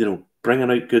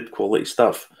bringing out good quality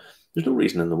stuff, there's no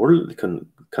reason in the world they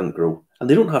can't grow. And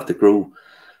they don't have to grow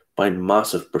by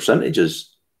massive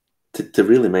percentages to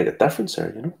really make a difference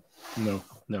there, No,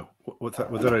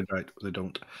 without a doubt, they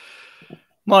don't.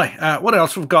 What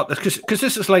else we've got? Because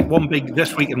this is like one big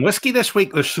This Week in Whiskey this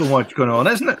week. There's so much going on,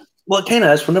 isn't it? Well, it kind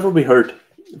of is. Whenever we heard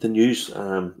the news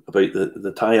about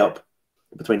the tie-up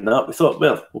between that, we thought,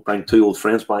 well, we'll bring 2 old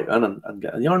friends back in and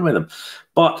get a yarn with them.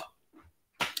 But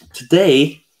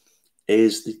today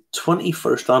is the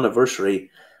 21st anniversary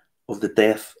of the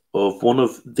death of one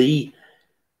of the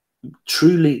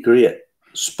truly great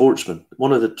sportsmen,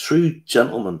 one of the true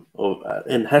gentlemen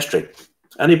in history.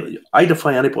 I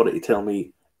defy anybody to tell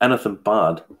me anything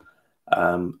bad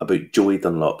about Joey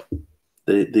Dunlop,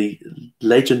 the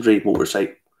legendary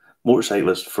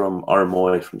motorcyclist from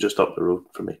Armoy, from just up the road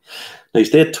from me. Now, he's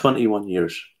dead 21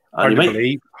 years. Hard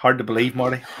to believe,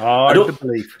 Marty. Hard to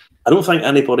believe. I don't think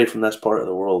anybody from this part of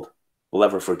the world will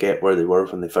ever forget where they were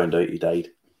when they found out he died.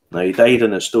 Now, he died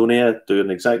in Estonia doing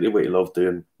exactly what he loved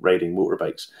doing, riding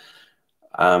motorbikes.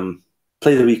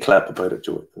 Play the wee clip about it,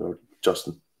 Joey, or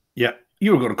Justin. Yeah,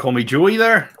 you were going to call me Joey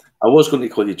there. I was going to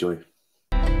call you Joey.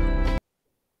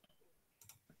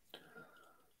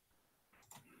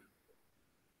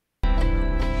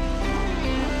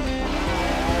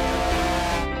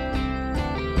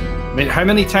 I mean, how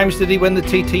many times did he win the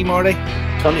TT, Marty?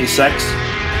 26.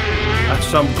 That's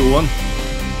some going.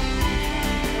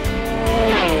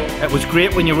 It was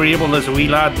great when you were able as a wee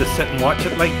lad to sit and watch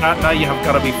it like that. Now you have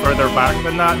got to be further back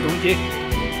than that, don't you?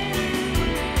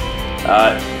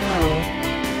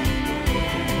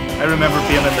 I remember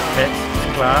being in the pits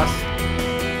class.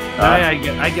 Now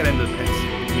I get into the pits.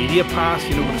 Media pass,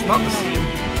 but it's not the same.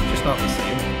 It's just not the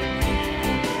same.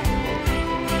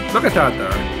 Look at that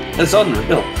there. It's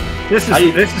unreal. This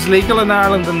is legal in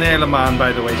Ireland and the Isle of Man,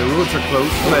 by the way. The roads are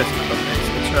closed for this, but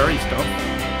it's hairy stuff.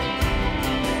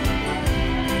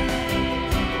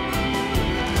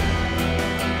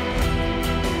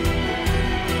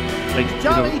 Like,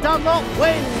 Johnny Dunlop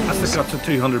wins. That's the guts of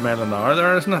 200 mile an hour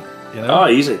there, isn't it? Oh,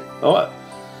 easy. Oh,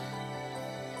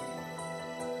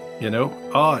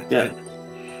 yeah.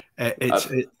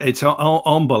 It's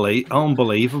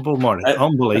unbelievable, Marty.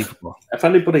 Unbelievable. If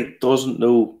anybody doesn't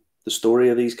know the story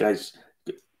of these guys,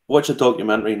 watch a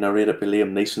documentary narrated by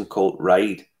Liam Neeson called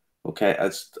Ride. Okay,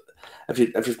 if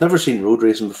you've never seen road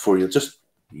racing before,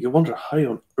 you wonder how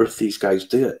on earth these guys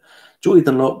do it. Joey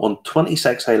Dunlop won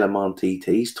 26 Isle of Man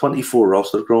TTs, 24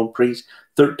 Roster Grand Prix,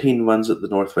 13 wins at the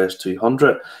Northwest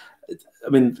 200. I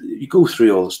mean, you go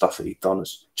through all the stuff that he's done,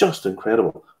 it's just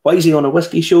incredible. Why is he on a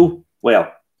whiskey show?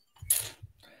 Well,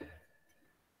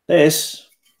 this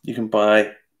you can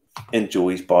buy in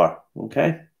Joey's bar,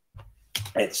 okay?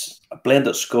 It's a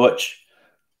blended Scotch,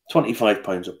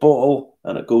 £25 a bottle,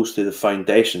 and it goes to the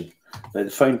foundation. Now, the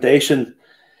foundation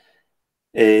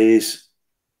is...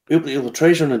 You'll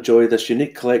treasure and enjoy this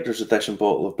unique collector's edition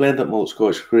bottle of blended malt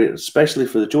Scotch created especially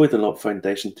for the Joey Dunlop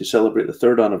Foundation to celebrate the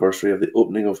 3rd anniversary of the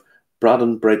opening of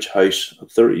Braddon Bridge House,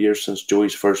 30 years since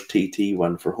Joey's first TT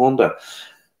win for Honda.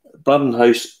 Braddon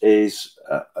House is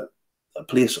a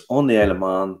place on the Isle of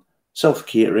Man,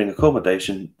 self-catering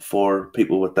accommodation for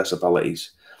people with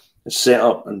disabilities. It's set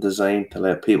up and designed to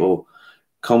let people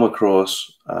come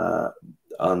across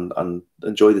and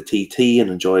enjoy the TT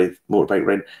and enjoy motorbike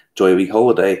riding, enjoy a wee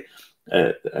holiday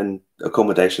and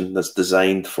accommodation that's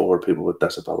designed for people with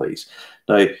disabilities.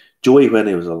 Now, Joey, when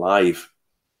he was alive,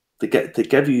 to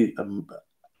give you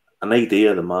an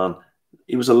idea of the man,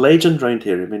 he was a legend around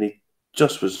here. I mean, he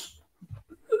just was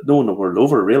known the world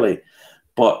over, really.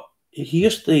 But he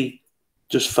used to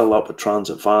just fill up a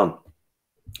transit van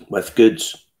with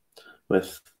goods,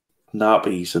 with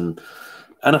nappies and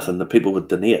anything that people would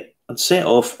donate. and set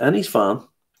off in his van,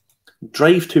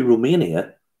 drive to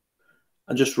Romania,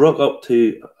 and just rock up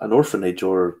to an orphanage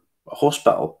or a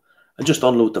hospital and just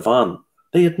unload the van.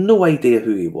 They had no idea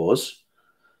who he was.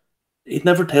 He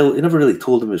never really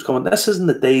told them he was coming. This is in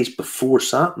the days before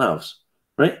sat navs,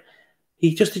 right?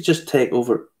 He'd just take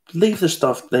over, leave the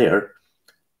stuff there,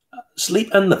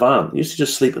 sleep in the van. He used to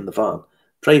just sleep in the van,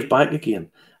 drive back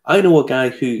again. I know a guy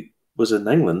who was in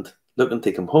England looking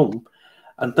to come home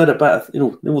and did a bit of,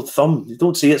 the old thumb. You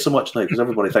don't see it so much now because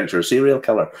everybody thinks you're a serial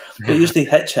killer. But he used to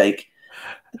hitchhike.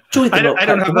 I don't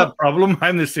have that problem.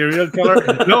 I'm the serial killer.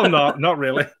 No, not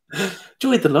really.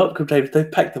 Joey Dunlop could drive down,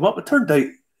 picked him up. It turned out,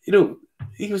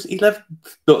 he lived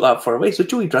not that far away, so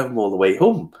Joey drove him all the way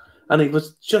home. And he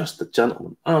was just a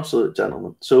gentleman, absolute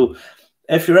gentleman. So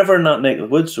if you're ever in that neck of the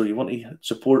woods or you want to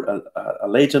support a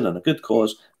legend and a good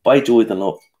cause, buy Joey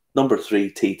Dunlop, number 3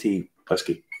 TT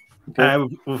whiskey. Okay.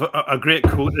 A great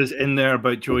quote is in there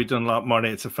about Joey Dunlop, Marty.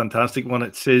 It's a fantastic one.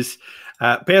 It says,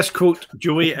 best quote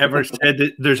Joey ever said,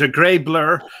 there's a grey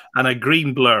blur and a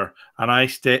green blur, and I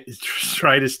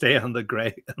try to stay on the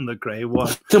grey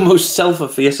one. The most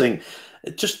self-effacing,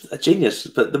 just a genius,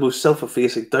 but the most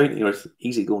self-effacing, down-to-earth,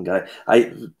 easygoing guy.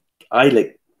 I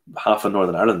like half of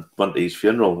Northern Ireland went to his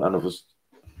funeral, and it was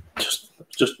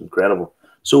just incredible.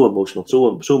 So emotional,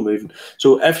 so moving.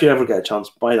 So if you ever get a chance,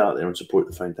 buy that there and support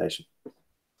the foundation.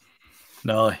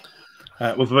 No.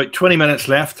 With about 20 minutes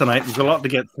left tonight, there's a lot to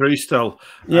get through still.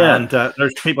 Yeah. And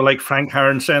there's people like Frank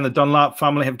Heron saying the Dunlop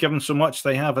family have given so much.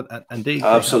 They have it, indeed.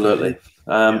 Absolutely.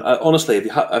 Honestly,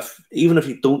 even if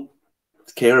you don't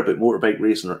care about motorbike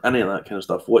racing or any of that kind of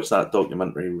stuff, watch that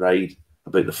documentary Ride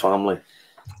about the family.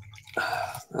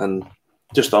 And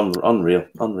just unreal.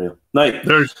 Now,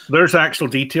 there's actual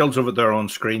details of it there on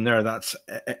screen there. That's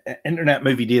Internet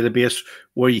Movie Database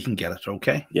where you can get it,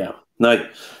 okay? Yeah. Now,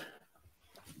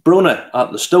 Brona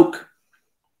at Listoke.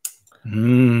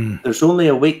 There's only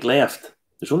a week left.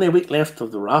 There's only a week left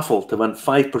of the raffle to win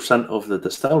 5% of the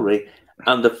distillery,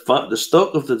 and the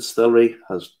stock of the distillery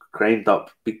has climbed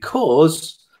up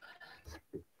because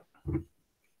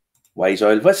Wise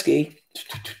Oil Whiskey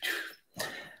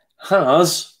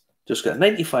has just got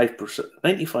 95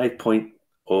 point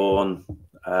on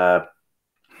what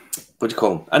do you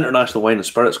call them? International Wine and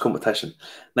Spirits Competition.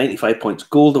 95 points,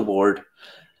 gold award,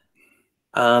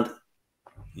 and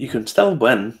you can still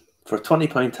win for a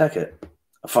 £20 ticket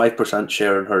a 5%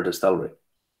 share in her distillery.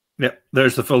 Yep,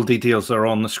 there's the full details there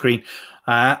on the screen,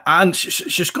 and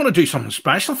she's going to do something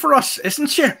special for us, isn't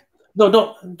she?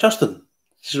 No, Justin.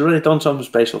 She's already done something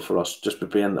special for us just by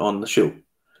being on the show.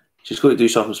 She's going to do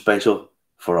something special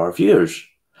for our viewers.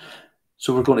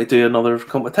 So we're going to do another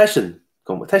competition.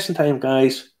 Competition time,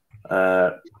 guys.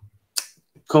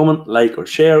 Comment, like, or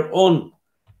share on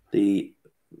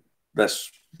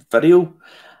this video,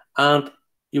 and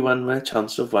you win a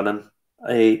chance of winning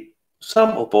a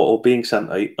sample bottle being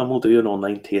sent out, and we'll do an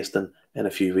online tasting in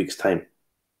a few weeks' time.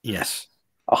 Yes.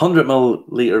 100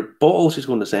 milliliter bottle she's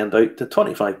going to send out to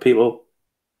 25 people.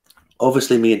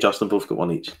 Obviously, me and Justin both got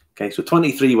one each. Okay, so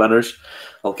 23 winners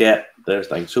will get their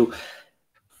thing. So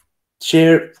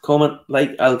share, comment,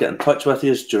 like. I'll get in touch with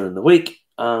you during the week,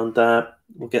 and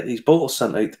we'll get these bottles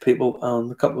sent out to people. And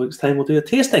in a couple of weeks' time, we'll do a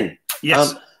tasting.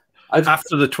 Yes.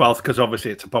 After the 12th, because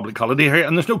obviously it's a public holiday here,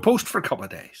 and there's no post for a couple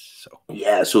of days. So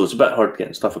yeah, so it's a bit hard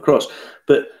getting stuff across.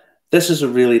 But this is a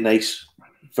really nice,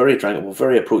 very drinkable,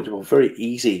 very approachable, very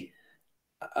easy,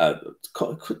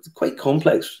 quite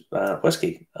complex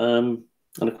whiskey. And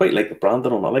I quite like the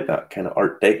branding on it. I like that kind of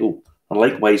Art Deco. I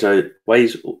like Wise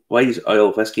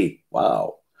Oil Whiskey.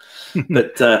 Wow.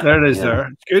 But there it is. Yeah. There,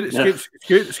 it's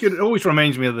good. It's good. It always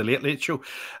reminds me of the Late Show.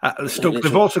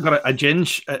 They've also got a gin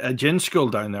school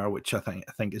down there, which I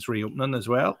think is reopening as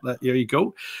well. There you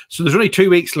go. So there's only 2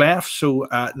 weeks left. So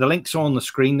the link's on the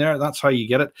screen there. That's how you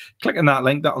get it. Click on that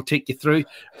link. That'll take you through,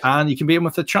 and you can be in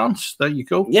with a chance. There you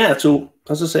go. Yeah. So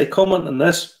as I say, comment on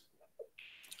this.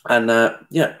 And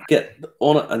get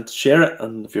on it and share it.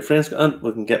 And if your friends get in,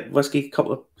 we can get whiskey, a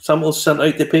couple of samples sent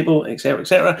out to people, etc.,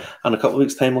 etc. And a couple of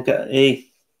weeks' time, we'll get a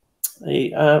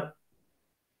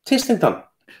tasting done.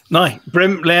 Now,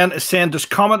 Brim Len is saying, does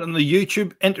comment on the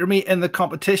YouTube enter me in the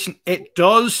competition? It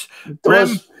does.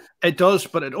 Brim, it does,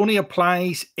 but it only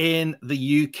applies in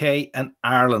the UK and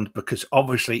Ireland because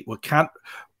obviously we can't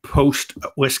post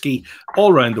whiskey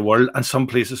all around the world, and some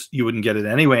places you wouldn't get it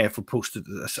anyway if we posted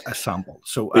a sample.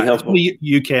 So it's only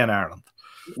UK and Ireland.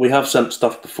 We have sent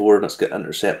stuff before and it's got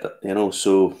intercepted,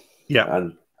 so yeah,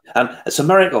 and it's a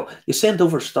miracle. You send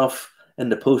over stuff in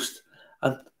the post,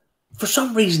 and for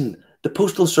some reason the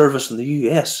postal service in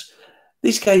the US,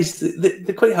 these guys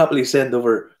they quite happily send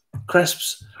over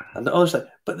crisps, and the others like.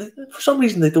 But for some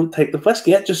reason, they don't take the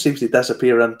whiskey. It just seems to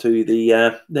disappear into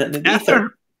the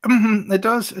ether. It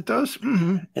does. It does.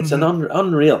 It's an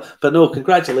unreal. But no,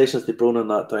 congratulations to Bronan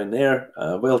that down there.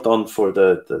 Well done for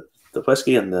the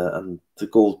whiskey and the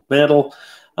gold medal.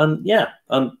 And yeah,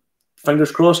 and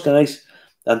fingers crossed, guys.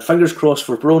 And fingers crossed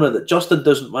for Brona that Justin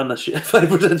doesn't win a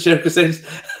 5% share, because then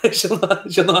she'll not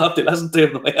have to listen to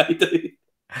him the way I do.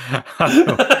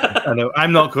 I know.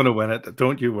 I'm not going to win it.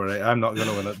 Don't you worry. I'm not going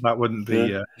to win it. That wouldn't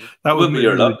be. That wouldn't be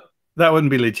your luck. That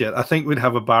wouldn't be legit. I think we'd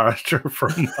have a barrister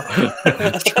from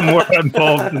somewhere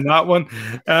involved in that one.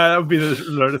 That would be the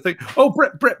sort of thing. Oh,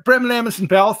 Brim Lemons in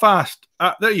Belfast.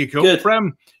 There you go, Good.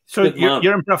 Brim. So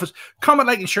you're in Belfast. Comment,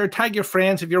 like, and share. Tag your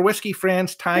friends. If you're whiskey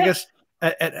friends, tag us.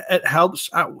 It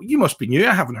helps. You must be new.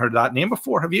 I haven't heard that name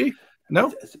before. Have you?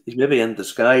 No. He's maybe in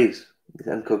disguise.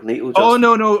 Incognito. Justin. Oh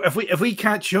no! If we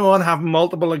catch you on having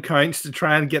multiple accounts to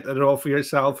try and get it all for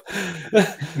yourself,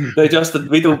 no, Justin,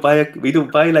 we don't buy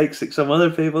like some other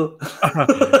people.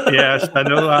 Yes, I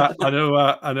know that. I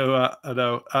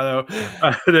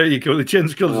know. There you go. The gin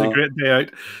skills is a great day out.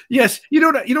 Yes, you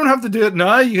don't have to do it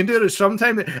now. You can do it at some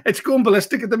time. It's going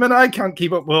ballistic at the minute. I can't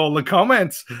keep up with all the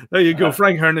comments. There you go.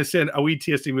 Frank Hearn is saying, "A wee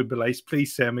tasting would be nice.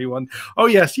 Please send me one." Oh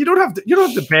yes, you don't have to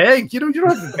beg. You don't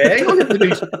have to beg. All you have to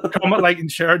do is comment, like,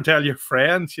 and share, and tell your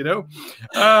friends. Brona's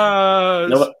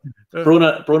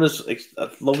a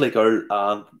lovely girl,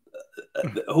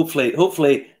 and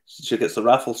hopefully she gets the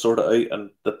raffle sorted out,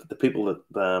 and the people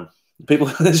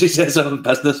that she says I'm in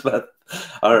business with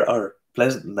are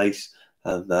pleasant and nice,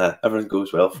 and everything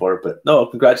goes well for her. But no,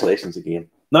 congratulations again.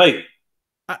 Now,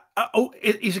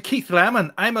 he's a Keith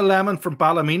Lemon. I'm a Lemon from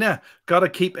Ballymena. Got to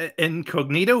keep it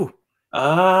incognito.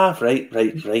 Ah, right.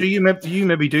 Do you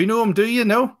maybe do know him? Do you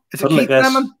know? Is it Keith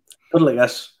Lemon? Put it like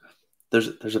this.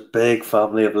 There's a big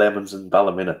family of Lemons in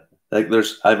Ballymena. Like when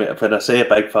I say a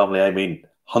big family, I mean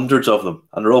hundreds of them,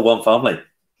 and they're all one family.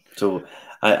 So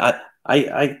I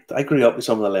grew up with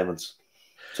some of the Lemons.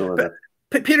 So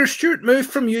Peter Stewart moved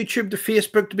from YouTube to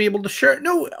Facebook to be able to share.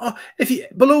 No, if you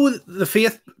below the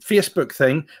Facebook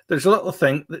thing, there's a little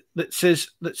thing that says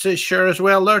share as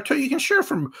well there too. You can share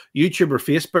from YouTube or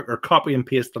Facebook, or copy and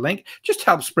paste the link. Just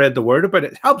help spread the word about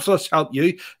it. It helps us help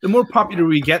you. The more popular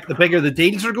we get, the bigger the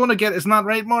deals are going to get. Isn't that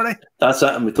right, Marty? That's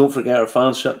it. And we don't forget our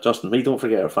fans, Justin. We don't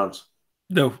forget our fans.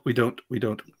 No, we don't.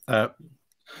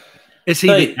 Is he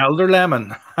the elder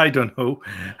Lemon? I don't know.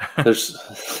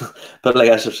 But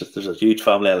like I said, there's a huge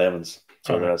family of Lemons.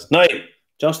 So there is. Now,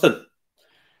 Justin,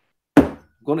 I'm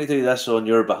going to do this on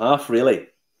your behalf, really.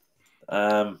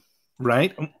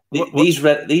 Right. These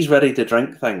ready to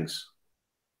drink things.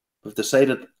 We've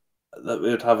decided that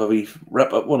we would have a wee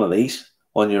rip up one of these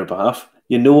on your behalf.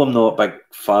 You know I'm not a big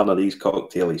fan of these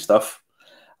cocktaily stuff,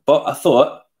 but I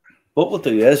thought what we'll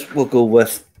do is we'll go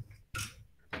with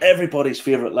everybody's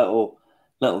favourite little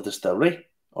distillery,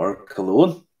 or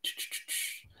Killowen.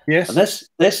 Yes. And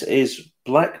this is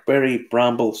Blackberry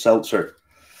Bramble Seltzer.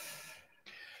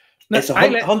 Now, it's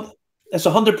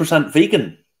 100%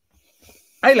 vegan.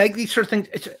 I like these sort of things.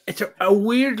 It's a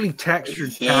weirdly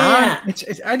textured can. It's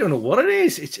I don't know what it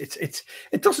is.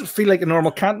 It doesn't feel like a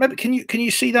normal can. Maybe can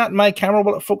you see that in my camera?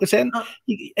 Will it focus in?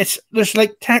 There's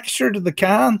like texture to the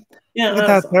can. Yeah, look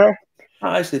at that there.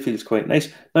 That actually feels quite nice.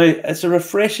 Now, it's a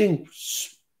refreshing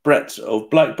spritz of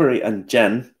blackberry and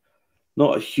gin.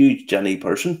 Not a huge ginny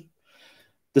person.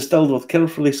 Distilled with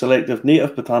carefully selected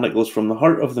native botanicals from the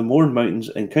heart of the Mourne Mountains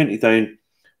in County Down,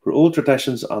 where old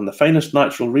traditions and the finest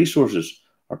natural resources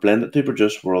are blended to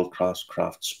produce world-class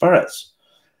craft spirits.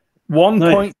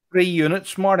 1.3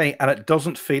 units, Marty, and it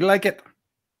doesn't feel like it.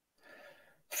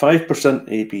 5%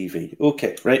 ABV.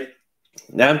 Okay, right.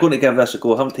 Now I'm going to give this a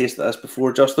go. I haven't tasted this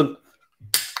before, Justin.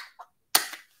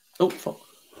 Oh, fuck.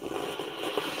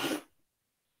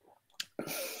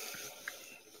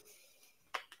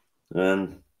 Now,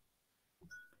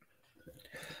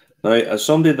 as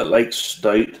somebody that likes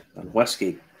stout and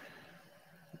whiskey,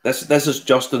 this is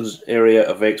Justin's area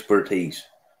of expertise.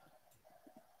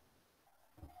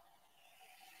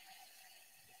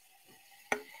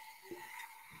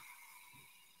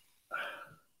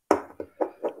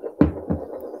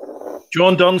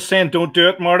 John Dunn's saying, "Don't do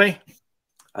it, Marty."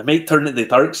 I might turn to the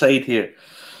dark side here.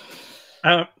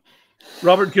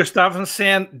 Robert Gustafsson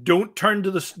saying, "Don't turn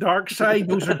to the dark side.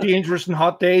 Those are dangerous and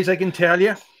hot days, I can tell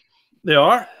you." They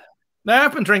are. Now,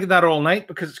 I've been drinking that all night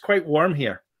because it's quite warm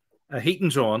here.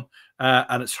 Heating's on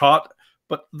and it's hot.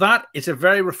 But that is a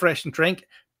very refreshing drink.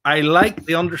 I like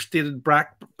the understated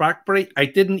blackberry. I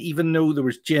didn't even know there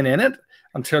was gin in it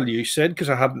until you said, because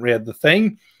I hadn't read the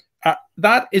thing.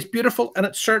 That is beautiful, and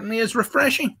it certainly is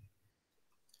refreshing.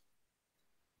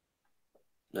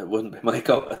 It wouldn't be my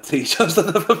cup of tea,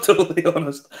 Justin, if I'm totally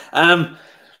honest.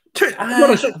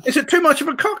 Is it too much of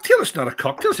a cocktail? It's not a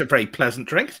cocktail. It's a very pleasant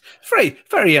drink. It's very,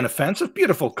 very inoffensive.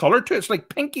 Beautiful color to it. It's like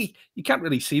pinky. You can't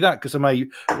really see that because of my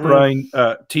brown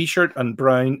t-shirt and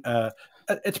brown.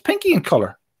 It's pinky in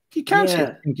color. You can't see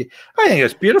it's pinky. I think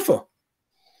it's beautiful.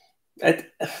 It's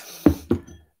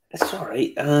all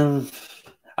right. I'm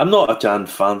not a Jan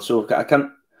fan, so I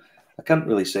can't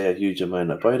really say a huge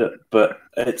amount about it. But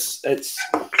it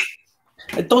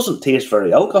doesn't taste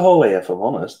very alcohol-y, if I'm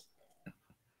honest.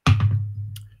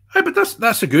 Hey, but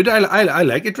that's a good. I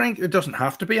like a drink. It doesn't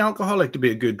have to be alcoholic to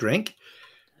be a good drink.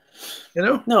 You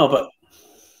know? No, but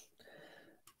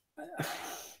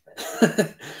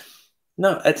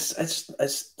no,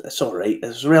 it's all right.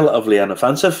 It's relatively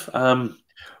inoffensive.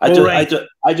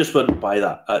 I just wouldn't buy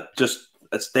that.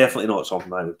 It's definitely not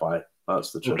something I would buy.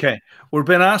 That's the truth. Okay, we're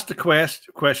being asked the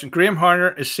question. Graham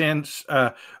Harner is saying,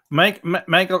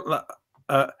 Michael,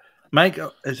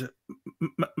 is it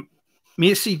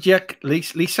Macy Jack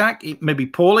Lisak, maybe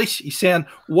Polish? He's saying,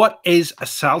 what is a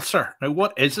seltzer? Now,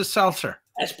 what is a seltzer?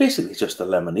 It's basically just a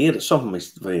lemonade. It's something we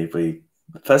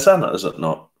fizz in it, is it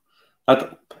not?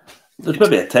 There's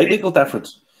maybe a technical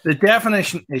difference. The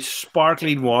definition is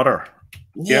sparkling water.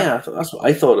 Yeah, that's what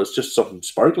I thought. It's just something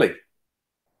sparkly.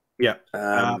 Yeah.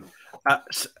 And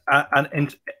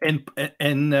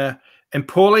in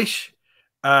Polish,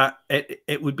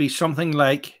 it would be something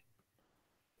like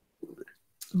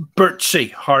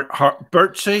Birchie.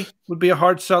 Birchie would be a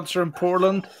hard seltzer in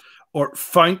Poland, or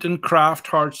Fountain Craft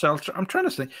hard seltzer. I'm trying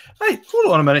to think. Hey,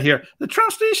 hold on a minute here. The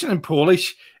translation in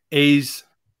Polish is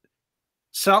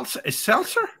seltzer. Is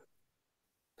seltzer?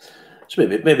 So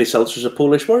maybe seltzer's a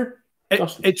Polish word.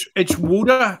 It's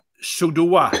woda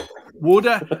sodowa.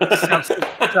 Woda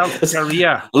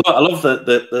seltzeria. I love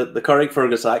the Carrick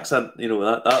Fergus accent. You know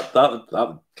that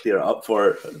would clear it up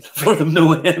for them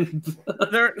no end.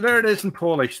 There it is in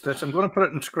Polish. I'm going to put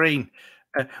it on screen.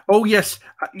 Oh yes,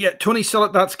 yeah. Tony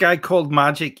Sillett, that's guy called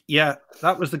Magic. Yeah,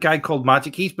 that was the guy called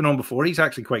Magic. He's been on before. He's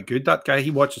actually quite good. That guy.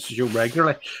 He watches the show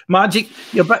regularly. Magic.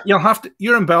 You'll have to.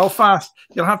 You're in Belfast.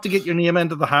 You'll have to get your name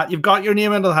into the hat. You've got your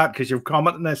name into the hat because you're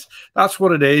commenting this. That's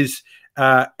what it is.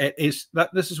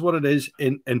 This is what it is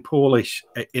in Polish.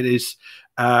 It is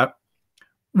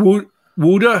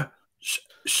woda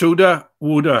soda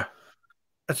woda.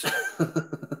 It's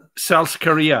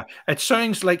Seltzeria. It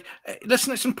sounds like.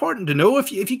 Listen, it's important to know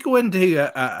if you go into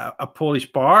a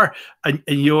Polish bar and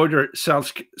you order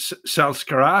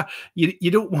Seltzeria,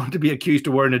 you don't want to be accused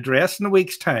of wearing a dress in a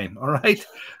week's time. All right.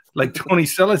 Like Tony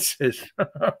Sillett says.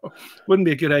 Wouldn't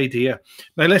be a good idea.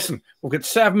 Now, listen, we've got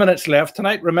 7 minutes left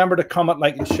tonight. Remember to comment,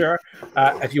 like, and share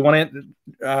if you want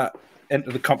to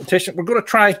enter the competition. We're going to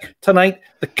try tonight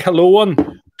the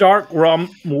Killowen Dark Rum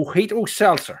Mojito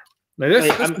Seltzer. Now,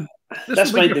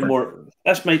 this might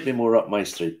be more up my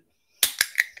street.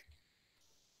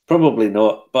 Probably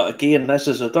not. But again, this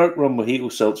is a dark rum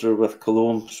mojito seltzer with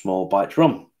Killowen small batch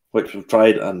rum, which we've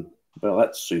tried, and well,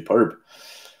 that's superb.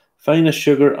 Finest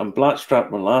sugar and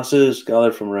blackstrap molasses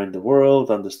gathered from around the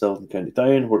world and distilled in County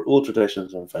Down, where old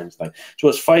traditions and finds lie. So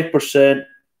it's 5%,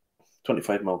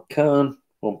 25ml can,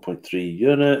 1.3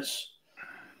 units.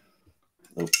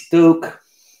 Duke.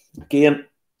 Again,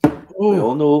 we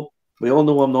all know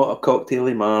I'm not a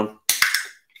cocktaily man.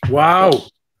 Wow.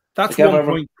 That's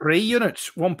 1.3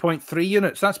 units. 1.3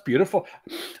 units. That's beautiful.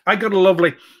 I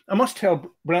must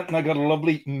tell Brenton, I got a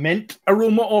lovely mint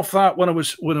aroma off that when I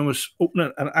was opening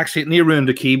it, and actually it near ruined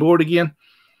the keyboard again.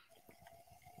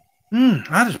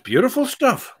 That is beautiful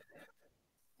stuff.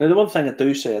 Now, the one thing I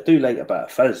do say, I do like a bit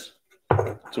of fizz.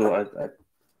 So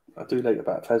I do like a bit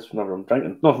of fizz whenever I'm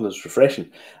drinking. Nothing that's refreshing.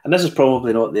 And this is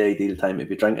probably not the ideal time to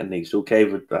be drinking these. Okay,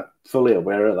 we're fully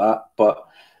aware of that. But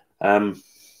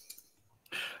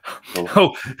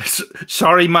oh,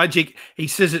 sorry, Magic. He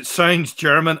says it sounds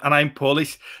German and I'm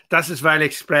Polish. Das ist, weil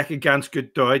ich spreche ganz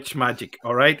gut Deutsch, Magic.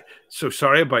 All right. So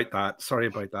sorry about that.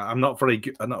 I'm not very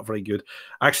good.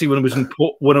 Actually, when I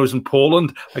was in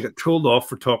Poland, I got told off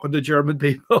for talking to German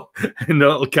people in the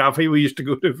little cafe we used to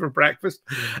go to for breakfast.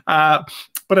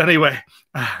 But anyway,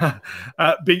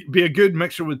 be a good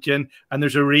mixer with gin, and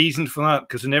there's a reason for that,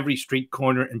 because in every street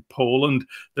corner in Poland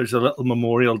there's a little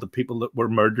memorial to people that were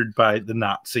murdered by the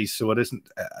Nazis. So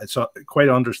it's quite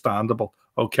understandable.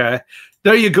 Okay,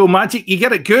 there you go, Magic. You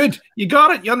get it good. You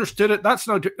got it. You understood it. That's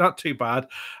not too bad.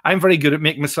 I'm very good at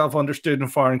making myself understood in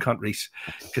foreign countries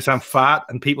because I'm fat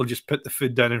and people just put the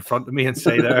food down in front of me and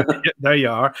say, there you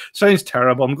are. Sounds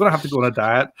terrible. I'm going to have to go on a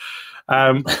diet.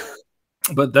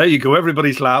 But there you go.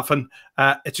 Everybody's laughing.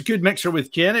 It's a good mixer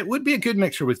with gin. It would be a good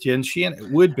mixer with gin, Shane. It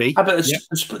would be. But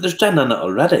there's gin in it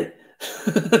already.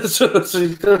 so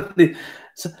you don't need,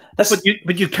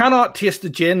 but you cannot taste the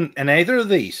gin in either of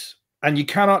these, and you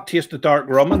cannot taste the dark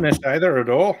rum in this either at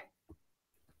all.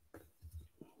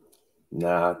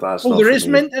 Nah, that's not. Oh, there is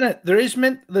mint in it. There is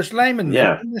mint. There's lime and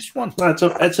mint in this one.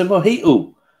 It's a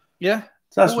mojito. Yeah,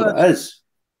 that's what it is.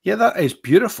 Yeah, that is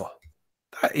beautiful.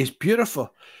 That is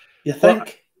beautiful. You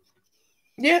think?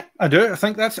 Yeah, I do. I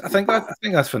think that's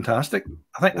fantastic.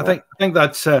 I think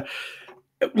that's.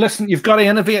 Listen, you've got to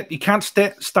innovate. You can't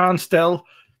stand still.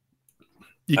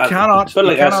 You cannot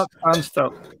stand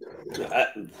still.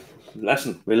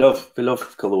 Listen, we love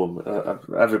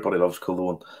Killowen. Everybody loves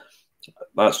Killowen.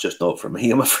 That's just not for me,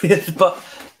 I'm afraid. But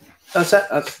that's it.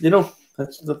 You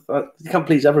can't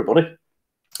please everybody.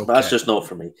 Okay. That's just not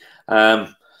for me.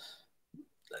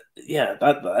 Yeah,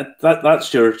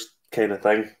 that's your kind of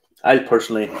thing.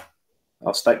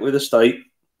 I'll stick with the stout.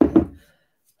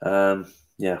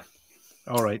 Yeah.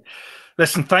 All right.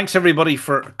 Listen, thanks everybody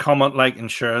for comment, like, and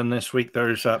sharing this week.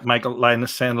 There's Michael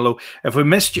Linus saying hello. If we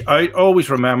missed you out, always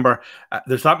remember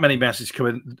there's that many messages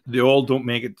coming. They all don't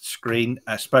make it to screen,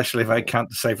 especially if I can't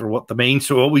decipher what they mean.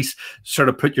 So always sort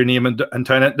of put your name and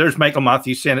turn it. There's Michael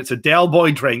Matthews saying it's a Del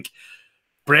Boy drink.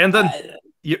 Brendan,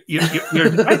 you're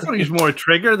I thought he was more a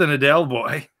trigger than a Del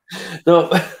Boy. No,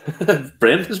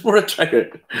 Brendan's more a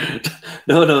trigger.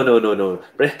 No.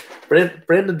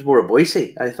 Brendan's more a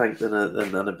Boise, I think, than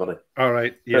anybody. All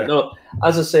right, yeah. But no,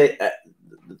 as I say,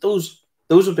 those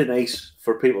would be nice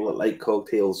for people that like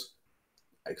cocktails.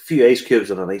 Like a few ice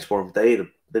cubes on a nice warm day,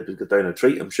 they would go down a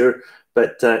treat, I'm sure.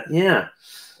 But yeah,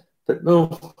 but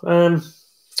no,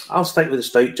 I'll stick with the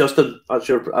stout. Justin, that's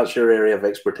your area of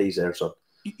expertise there, son.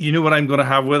 You know what I'm going to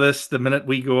have with us the minute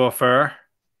we go off air?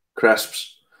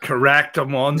 Crisps. Correct,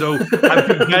 Armando. I've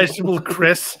got vegetable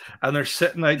crisps, and they're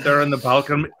sitting out there on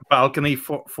the balcony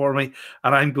for me,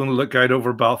 and I'm going to look out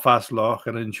over Belfast Lough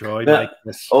and enjoy my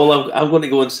crisps. I'm going to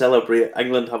go and celebrate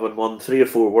England having won 3 or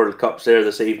 4 World Cups there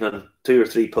this evening, 2 or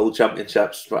 3 pool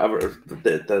championships, whatever.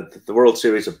 The World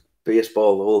Series of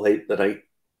baseball, the whole hype tonight.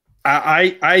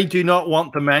 I do not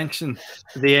want to mention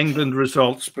the England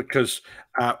results because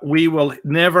we will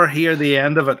never hear the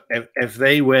end of it if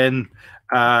they win.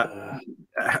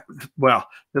 Well,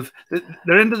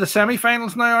 they're into the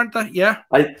semi-finals now, aren't they? Yeah.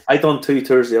 I done 2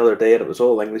 tours the other day, and it was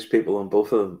all English people on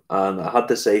both of them. And I had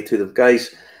to say to them,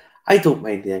 guys, I don't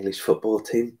mind the English football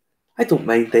team. I don't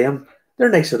mind them. They're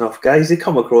nice enough guys. They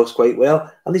come across quite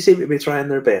well, and they seem to be trying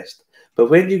their best. But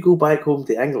when you go back home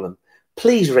to England,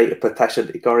 please write a petition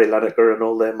to Gary Lineker and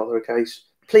all them other guys.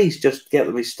 Please just get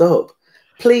them to stop.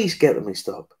 Please get them to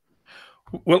stop.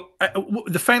 Well,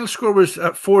 the final score was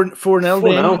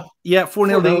 4-0. Yeah,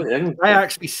 4-0. I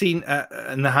actually seen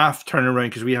in the half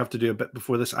turnaround, because we have to do a bit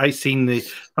before this. I seen the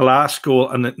last goal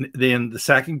and then the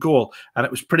second goal, and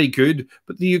it was pretty good.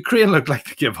 But the Ukraine looked like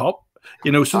to give up.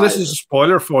 So this is a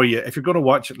spoiler for you. If you're going to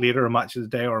watch it later, a match of the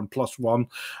day or in +1,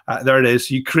 there it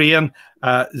is. Ukraine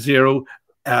 0,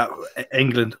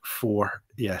 England 4.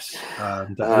 Yes,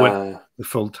 and went the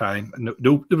full time.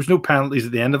 No, there was no penalties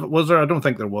at the end of it, was there? I don't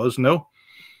think there was. No.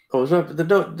 Oh, they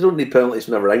don't need penalties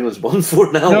whenever England's won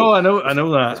 4-0. No, I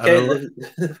know that.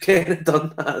 They've kind of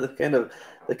done that.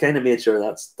 They kind of made sure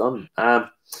that's done.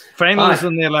 Finals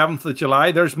on the 11th of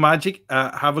July. There's magic.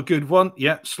 Have a good one.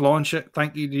 Yeah, slaunch it.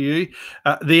 Thank you to you.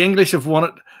 The English have won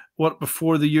it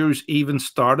before the Euros even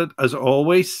started, as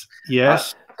always.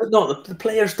 Yes. But no, the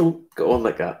players don't go on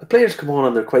like that. The players come on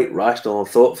and they're quite rational and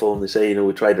thoughtful, and they say,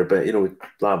 we tried our bit, we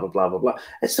blah blah blah blah blah.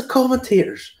 It's the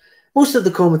commentators. Most of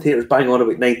the commentators bang on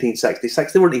about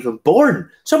 1966. They weren't even born.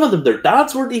 Some of them, their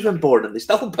dads weren't even born, and they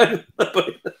still bang on about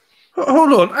it.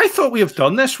 Hold on. I thought we have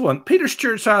done this one. Peter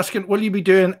Stewart's asking, will you be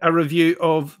doing a review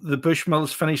of the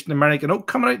Bushmills finished in American Oak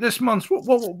coming out this month? What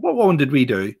one did we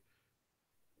do?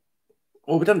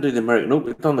 Oh, we didn't do the American Oak.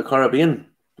 We've done the Caribbean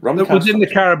rum. We did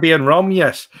the Caribbean rum,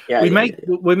 yes. Yeah, we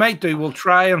might do. We'll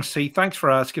try and see. Thanks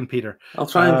for asking, Peter. I'll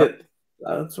try and get...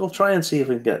 we'll try and see if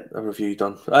we can get a review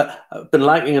done. I've been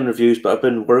lacking in reviews, but I've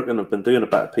been working. I've been doing a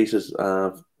bit of pieces.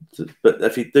 But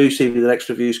if you do see the next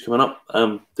reviews coming up,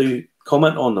 do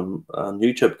comment on them on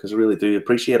YouTube, because I really do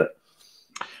appreciate it.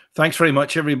 Thanks very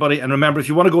much, everybody. And remember, if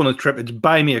you want to go on a trip, it's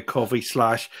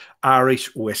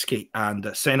buymeacoffee/Irish Whiskey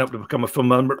and sign up to become a full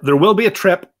member. There will be a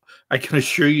trip. I can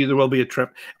assure you there will be a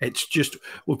trip. It's just,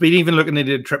 we've been even looking at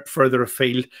a trip further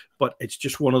afield, but it's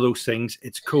just one of those things.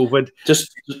 It's COVID.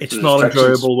 It's not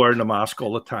enjoyable wearing a mask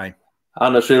all the time.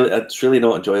 And it's really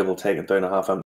not enjoyable taking down a half